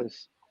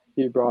office,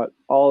 he brought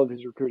all of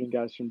his recruiting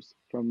guys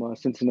from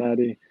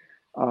Cincinnati,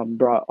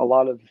 brought a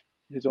lot of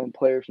his own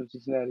players from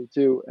Cincinnati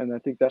too, and I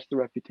think that's the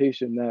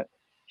reputation that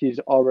he's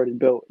already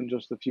built in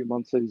just a few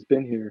months that he's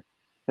been here.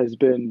 Has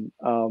been,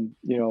 I'm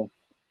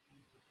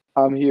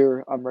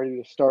here, I'm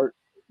ready to start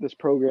this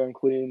program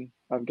clean.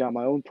 I've got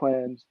my own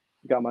plans,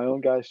 I've got my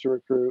own guys to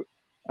recruit,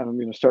 and I'm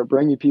going to start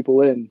bringing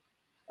people in.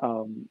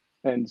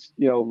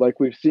 Like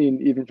we've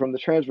seen even from the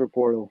transfer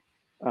portal,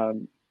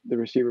 the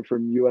receiver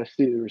from USC,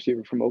 the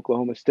receiver from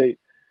Oklahoma State,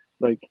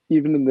 like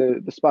even in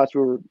the spots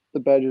where the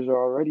Badgers are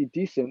already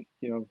decent,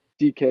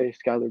 DK,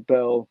 Skylar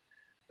Bell,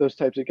 those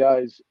types of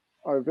guys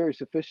are very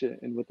sufficient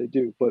in what they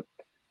do. But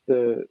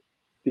the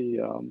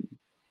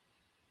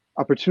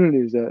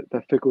opportunities that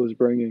Fickell is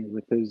bringing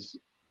with his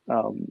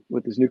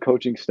new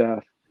coaching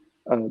staff,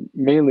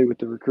 mainly with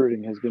the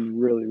recruiting, has been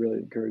really, really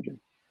encouraging.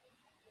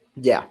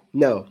 Yeah,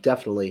 no,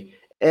 definitely.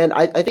 And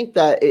I think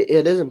that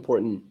it is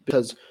important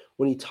because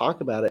when you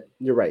talk about it,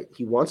 you're right.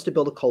 He wants to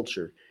build a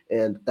culture,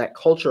 and that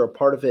culture, a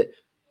part of it,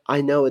 I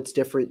know it's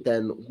different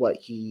than what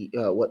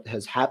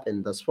has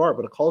happened thus far,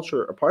 but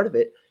a part of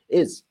it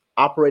is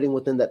operating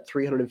within that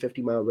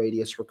 350-mile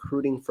radius,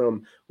 recruiting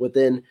from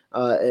within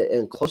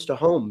and close to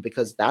home,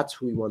 because that's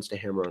who he wants to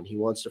hammer on. He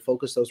wants to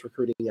focus those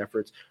recruiting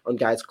efforts on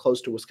guys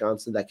close to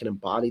Wisconsin that can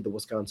embody the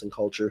Wisconsin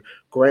culture.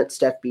 Grant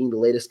Steck being the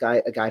latest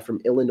guy, a guy from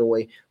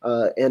Illinois,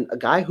 and a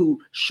guy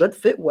who should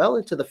fit well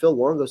into the Phil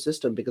Longo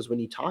system, because when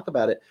you talk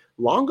about it,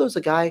 Longo's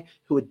a guy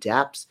who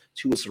adapts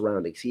to his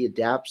surroundings. He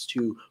adapts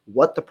to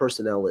what the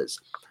personnel is.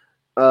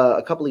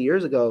 A couple of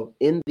years ago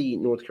in the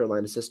North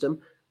Carolina system,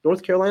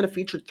 North Carolina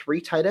featured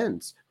 3 tight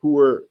ends who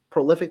were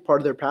prolific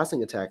part of their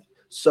passing attack.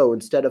 So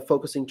instead of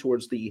focusing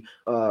towards the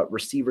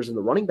receivers and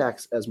the running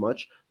backs as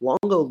much,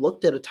 Longo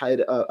looked at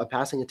a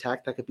passing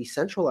attack that could be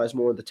centralized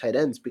more on the tight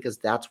ends, because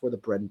that's where the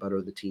bread and butter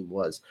of the team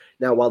was.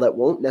 Now, while that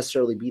won't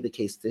necessarily be the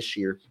case this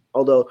year,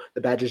 although the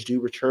Badgers do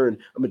return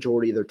a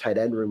majority of their tight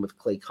end room with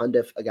Clay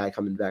Cundiff, a guy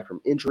coming back from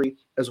injury,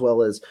 as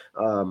well as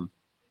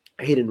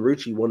Hayden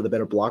Rucci, one of the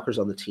better blockers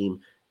on the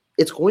team,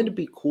 it's going to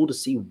be cool to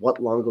see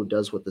what Longo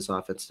does with this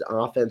offense. An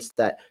offense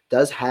that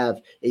does have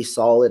a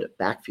solid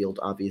backfield,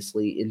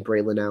 obviously, in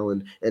Braylon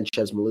Allen and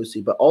Chez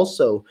Mellusi, but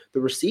also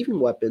the receiving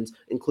weapons,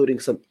 including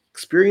some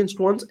experienced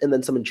ones and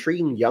then some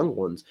intriguing young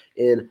ones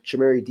in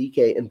Chimere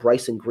Dike and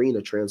Bryson Green,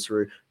 a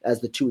transfer,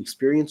 as the 2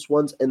 experienced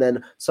ones, and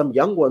then some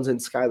young ones in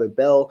Skylar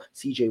Bell,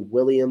 CJ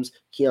Williams,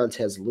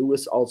 Keontez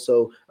Lewis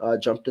also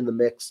jumped in the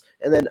mix,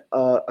 and then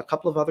a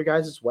couple of other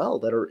guys as well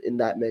that are in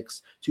that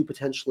mix to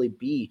potentially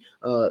be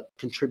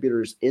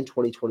contributors in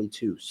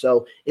 2022.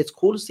 So it's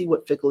cool to see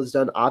what Fickell has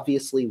done.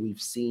 Obviously, we've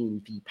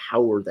seen the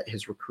power that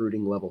his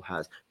recruiting level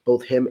has,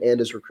 both him and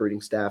his recruiting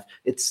staff.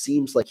 It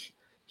seems like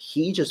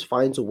he just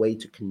finds a way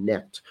to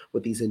connect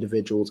with these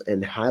individuals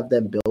and have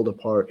them be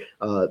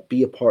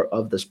a part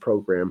of this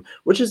program,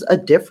 which is a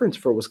difference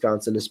for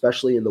Wisconsin,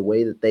 especially in the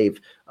way that they've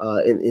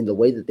in the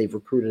way that they've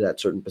recruited at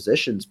certain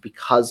positions,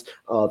 because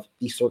of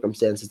the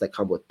circumstances that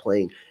come with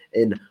playing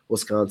in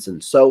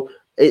Wisconsin. So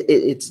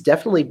it's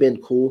definitely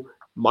been cool.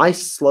 My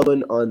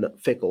slogan on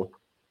Fickell: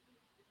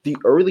 the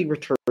early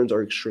returns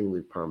are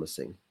extremely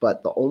promising,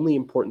 but the only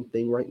important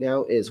thing right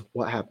now is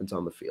what happens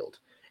on the field.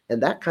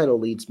 And that kind of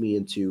leads me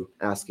into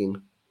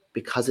asking,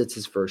 because it's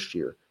his first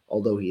year,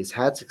 although he has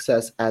had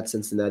success at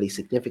Cincinnati,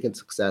 significant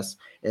success,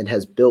 and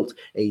has built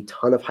a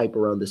ton of hype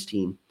around this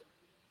team,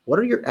 what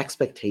are your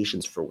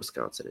expectations for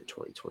Wisconsin in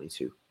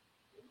 2022?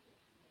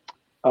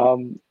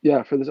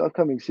 For this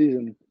upcoming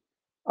season,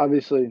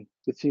 obviously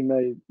the team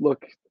may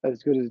look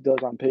as good as it does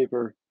on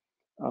paper,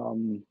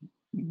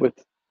 with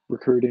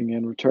recruiting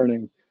and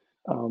returning,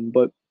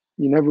 but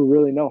you never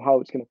really know how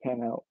it's going to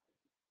pan out.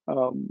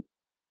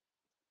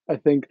 I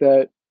think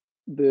that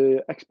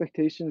the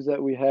expectations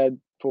that we had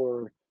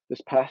for this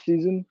past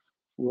season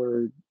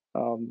were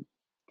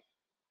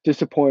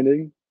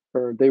disappointing,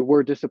 or they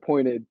were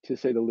disappointed to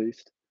say the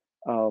least.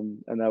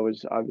 And that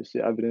was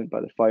obviously evident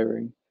by the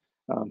firing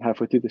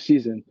halfway through the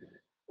season.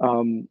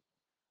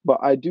 But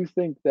I do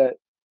think that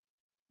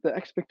the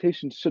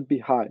expectations should be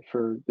high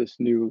for this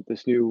new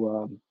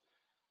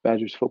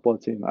Badgers football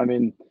team. I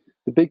mean,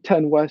 the Big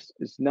Ten West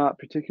is not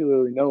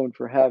particularly known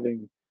for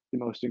having the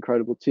most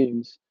incredible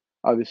teams.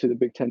 Obviously, the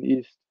Big Ten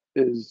East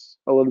is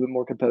a little bit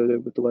more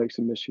competitive with the likes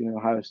of Michigan and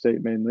Ohio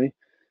State mainly.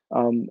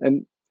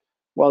 And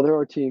while there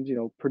are teams,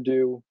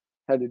 Purdue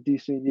had a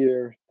decent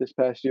year this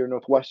past year.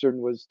 Northwestern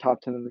was top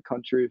 10 in the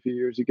country a few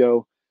years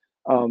ago.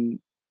 Um,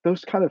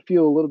 those kind of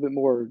feel a little bit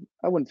more,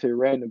 I wouldn't say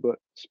random, but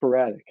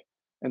sporadic.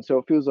 And so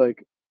it feels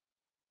like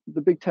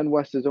the Big Ten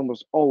West is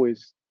almost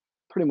always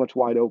pretty much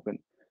wide open.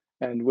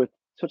 And with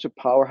such a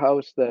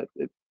powerhouse that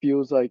it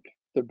feels like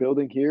they're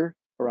building here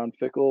around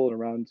Fickle and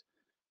around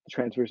the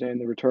transfers and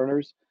the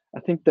returners, I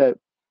think that,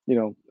 you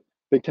know,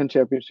 Big Ten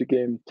championship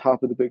game,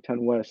 top of the Big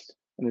Ten West,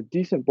 and a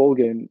decent bowl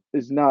game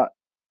is not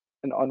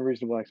an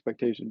unreasonable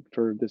expectation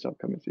for this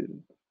upcoming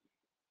season.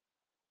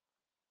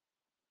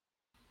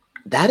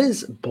 That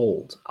is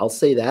bold. I'll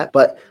say that,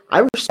 but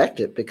I respect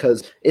it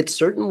because it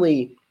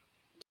certainly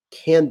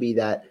can be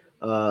that.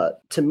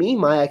 To me,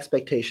 my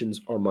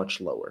expectations are much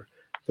lower.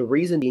 The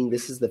reason being,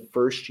 this is the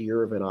first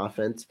year of an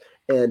offense,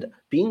 and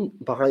being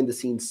behind the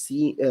scenes,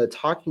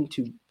 talking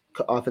to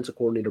offensive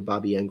coordinator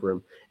Bobby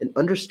Engram and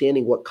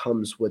understanding what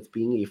comes with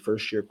being a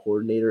first-year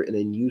coordinator in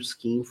a new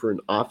scheme for an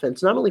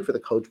offense, not only for the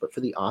coach but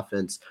for the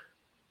offense.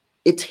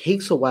 It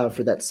takes a while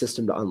for that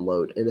system to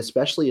unload, and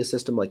especially a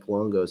system like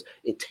Longo's,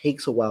 it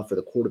takes a while for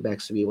the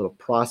quarterbacks to be able to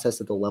process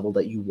at the level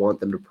that you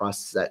want them to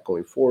process that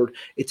going forward.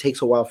 It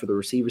takes a while for the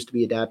receivers to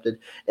be adapted,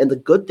 and the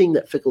good thing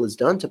that Fickle has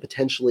done to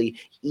potentially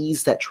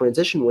ease that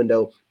transition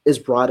window is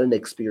brought in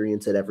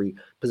experience at every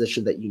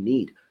position that you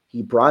need.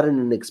 He brought in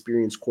an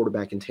experienced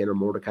quarterback in Tanner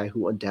Mordecai,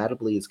 who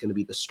undoubtedly is going to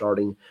be the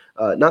starting,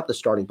 not the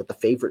starting, but the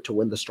favorite to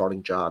win the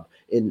starting job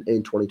in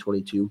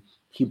 2022.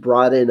 He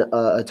brought in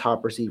a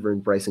top receiver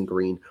in Bryson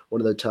Green,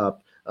 one of the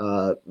top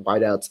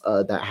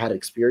wideouts that had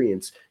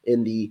experience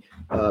in the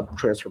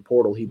transfer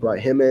portal. He brought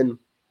him in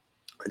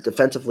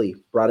defensively,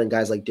 brought in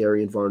guys like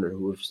Darian Varner,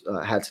 who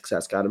have had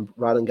success,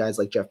 brought in guys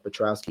like Jeff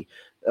Petrowski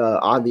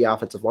on the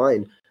offensive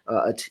line.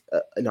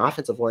 An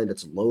offensive line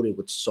that's loaded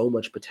with so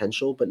much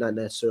potential, but not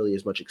necessarily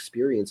as much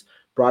experience.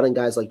 Brought in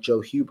guys like Joe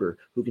Huber,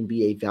 who can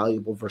be a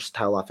valuable,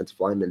 versatile offensive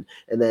lineman.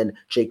 And then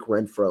Jake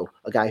Renfro,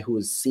 a guy who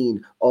has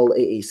seen all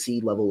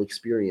AAC level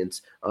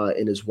experience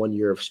in his 1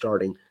 year of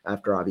starting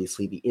after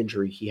obviously the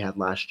injury he had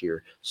last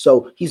year.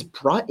 So he's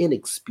brought in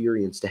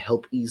experience to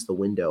help ease the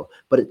window,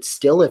 but it's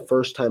still a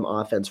first-time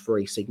offense for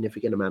a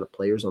significant amount of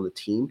players on the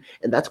team.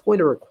 And that's going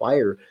to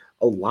require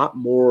a lot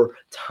more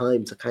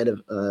time to kind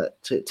of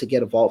to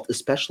get evolved,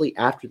 especially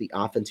after the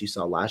offense you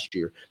saw last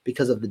year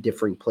because of the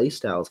differing play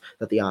styles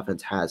that the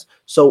offense has.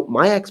 So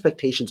my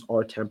expectations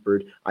are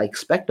tempered. I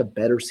expect a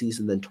better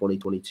season than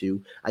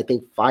 2022. I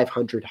think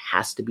 500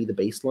 has to be the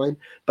baseline,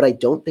 but I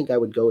don't think I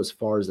would go as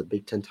far as a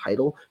Big Ten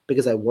title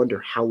because I wonder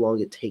how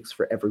long it takes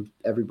for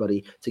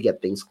everybody to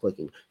get things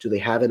clicking. Do they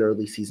have an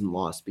early season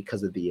loss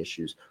because of the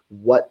issues?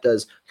 What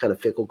does kind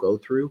of Fickle go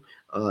through?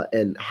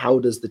 And how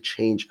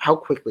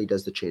quickly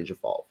does the change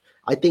evolve?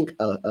 I think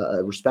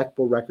a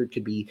respectable record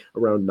could be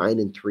around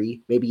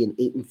 9-3, maybe an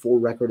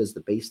 8-4 record as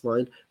the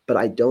baseline, but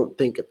I don't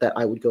think that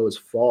I would go as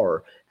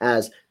far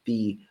as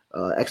the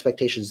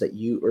expectations that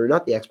or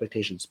not the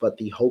expectations, but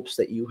the hopes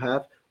that you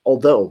have,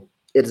 although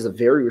it is a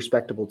very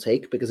respectable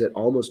take because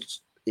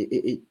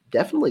it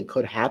definitely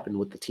could happen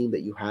with the team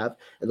that you have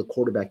and the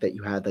quarterback that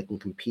you have that can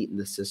compete in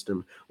this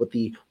system with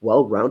the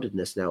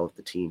well-roundedness now of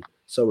the team.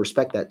 So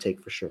respect that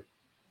take for sure.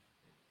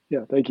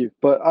 Yeah, thank you.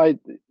 But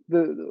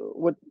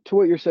what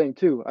you're saying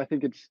too, I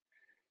think it's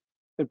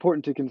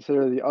important to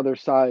consider the other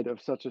side of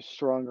such a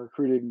strong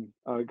recruiting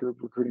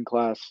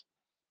class.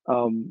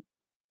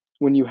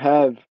 When you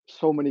have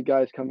so many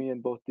guys coming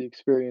in, both the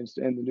experienced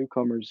and the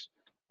newcomers,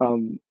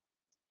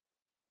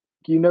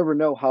 you never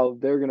know how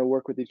they're going to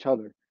work with each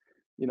other.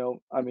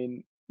 I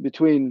mean,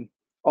 between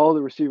all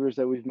the receivers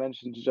that we've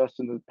mentioned just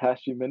in the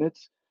past few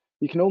minutes,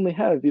 you can only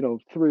have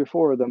 3 or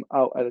 4 of them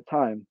out at a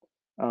time.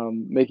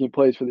 Making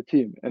plays for the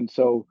team.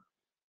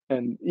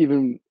 And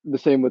even the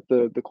same with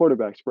the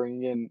quarterbacks,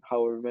 bringing in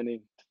however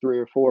many, 3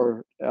 or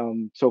 4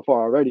 so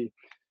far already.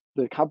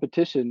 The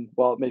competition,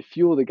 while it may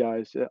fuel the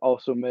guys, it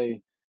also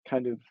may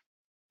kind of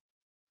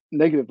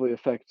negatively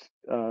affect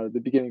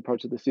the beginning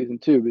parts of the season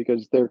too,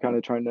 because they're kind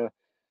of trying to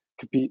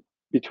compete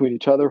between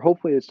each other.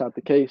 Hopefully it's not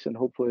the case, and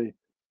hopefully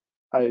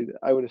I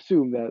would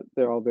assume that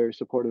they're all very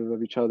supportive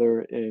of each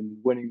other in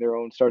winning their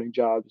own starting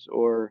jobs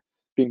or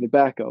being the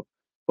backup.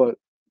 But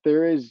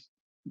there is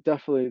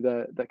definitely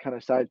that kind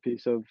of side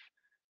piece of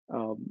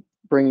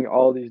bringing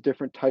all these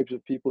different types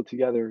of people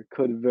together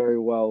could very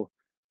well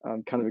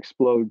kind of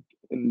explode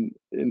in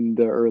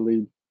the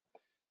early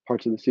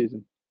parts of the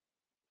season.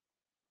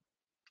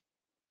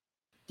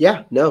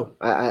 Yeah, no,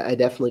 I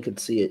definitely could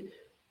see it.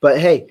 But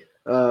hey,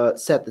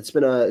 Seth, it's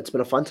been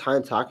a fun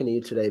time talking to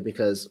you today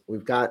because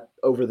we've got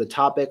over the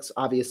topics,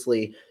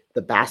 obviously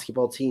the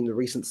basketball team, the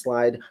recent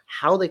slide,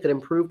 how they could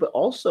improve, but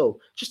also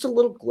just a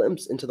little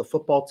glimpse into the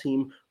football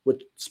team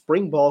with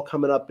spring ball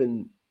coming up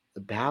in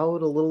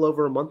about a little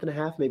over a month and a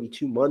half, maybe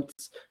 2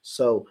 months.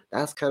 So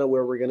that's kind of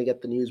where we're going to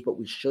get the news, but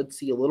we should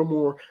see a little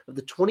more of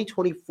the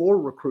 2024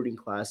 recruiting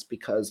class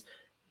because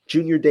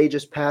Junior Day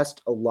just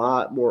passed. A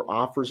lot more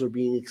offers are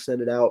being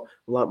extended out.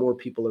 A lot more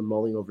people are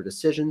mulling over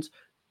decisions.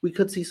 We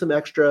could see some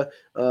extra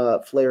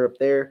flare up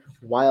there,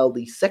 while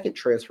the second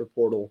transfer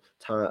portal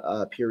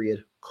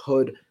period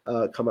could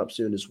come up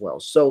soon as well.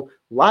 So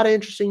a lot of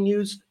interesting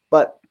news,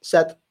 but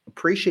Seth,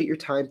 appreciate your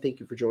time. Thank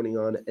you for joining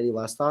on. Any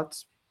last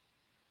thoughts?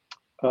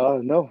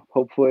 No,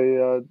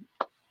 hopefully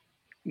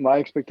my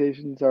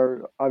expectations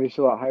are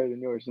obviously a lot higher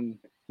than yours, and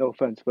no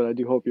offense, but I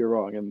do hope you're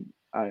wrong and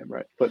I am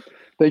right. But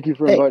thank you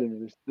for inviting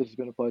me. This has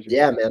been a pleasure.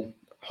 Yeah, man.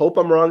 Hope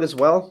I'm wrong as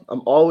well.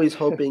 I'm always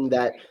hoping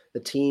that the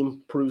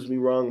team proves me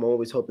wrong. I'm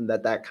always hoping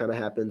that kind of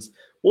happens.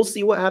 We'll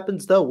see what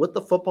happens, though, with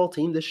the football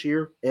team this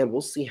year, and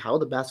we'll see how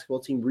the basketball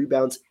team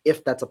rebounds,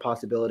 if that's a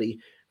possibility.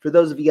 For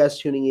those of you guys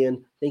tuning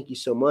in, thank you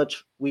so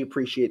much. We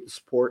appreciate the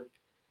support,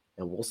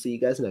 and we'll see you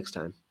guys next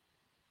time.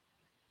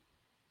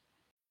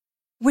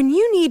 When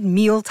you need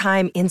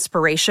mealtime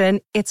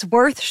inspiration, it's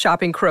worth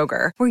shopping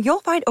Kroger, where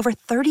you'll find over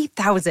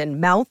 30,000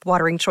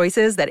 mouth-watering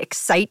choices that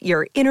excite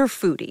your inner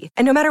foodie.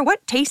 And no matter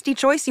what tasty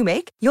choice you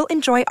make, you'll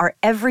enjoy our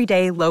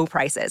everyday low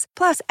prices,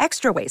 plus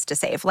extra ways to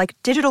save, like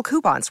digital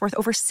coupons worth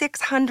over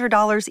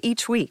 $600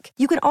 each week.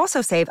 You can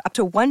also save up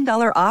to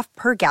 $1 off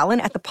per gallon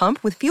at the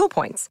pump with fuel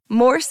points.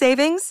 More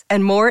savings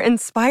and more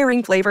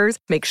inspiring flavors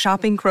make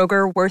shopping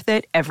Kroger worth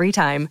it every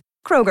time.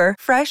 Kroger,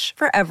 fresh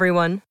for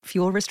everyone.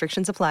 Fuel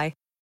restrictions apply.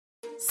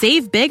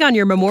 Save big on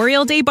your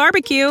Memorial Day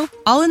barbecue,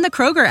 all in the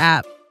Kroger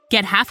app.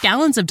 Get half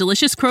gallons of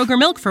delicious Kroger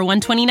milk for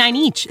 $1.29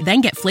 each.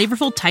 Then get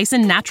flavorful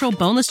Tyson natural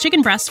boneless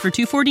chicken breasts for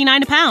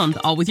 $2.49 a pound,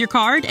 all with your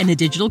card and a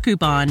digital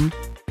coupon.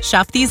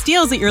 Shop these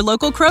deals at your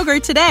local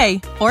Kroger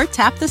today, or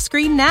tap the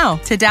screen now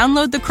to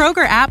download the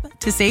Kroger app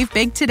to save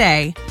big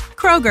today.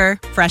 Kroger,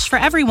 fresh for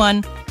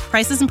everyone.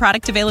 Prices and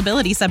product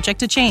availability subject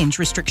to change.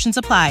 Restrictions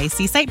apply.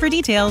 See site for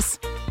details.